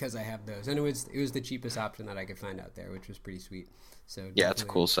decks because I have those, and it was the cheapest option that I could find out there, which was pretty sweet. So yeah, it's a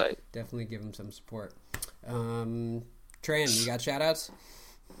cool site. Definitely give them some support. Tran, you got shout outs?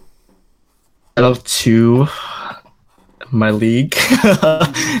 Shout out to my league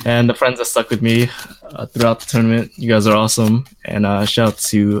and the friends that stuck with me throughout the tournament. You guys are awesome. And shout out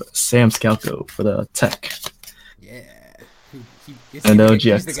to Sam Scalco for the tech. Yeah. And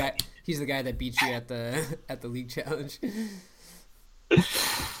OGX. He's the guy that beat you at the league challenge.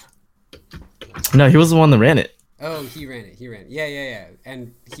 No, he was the one that ran it. Oh, he ran it. Yeah.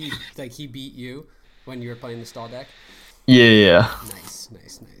 And he beat you when you were playing the stall deck? Yeah. Nice.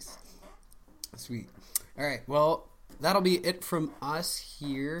 Sweet. All right, well, that'll be it from us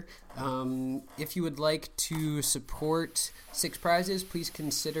here. If you would like to support Six Prizes, please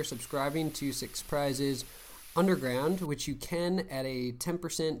consider subscribing to Six Prizes Underground, which you can at a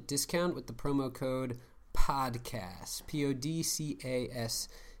 10% discount with the promo code PODCAST, PODCAST.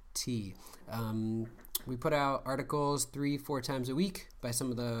 We put out articles 3-4 times a week by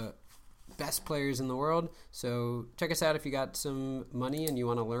some of the best players in the world. So check us out if you got some money and you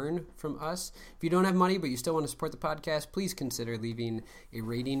want to learn from us. If you don't have money but you still want to support the podcast, please consider leaving a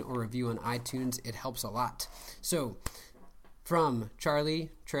rating or review on iTunes. It helps a lot. So from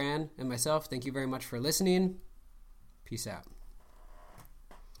Charlie, Tran, and myself, thank you very much for listening. Peace out.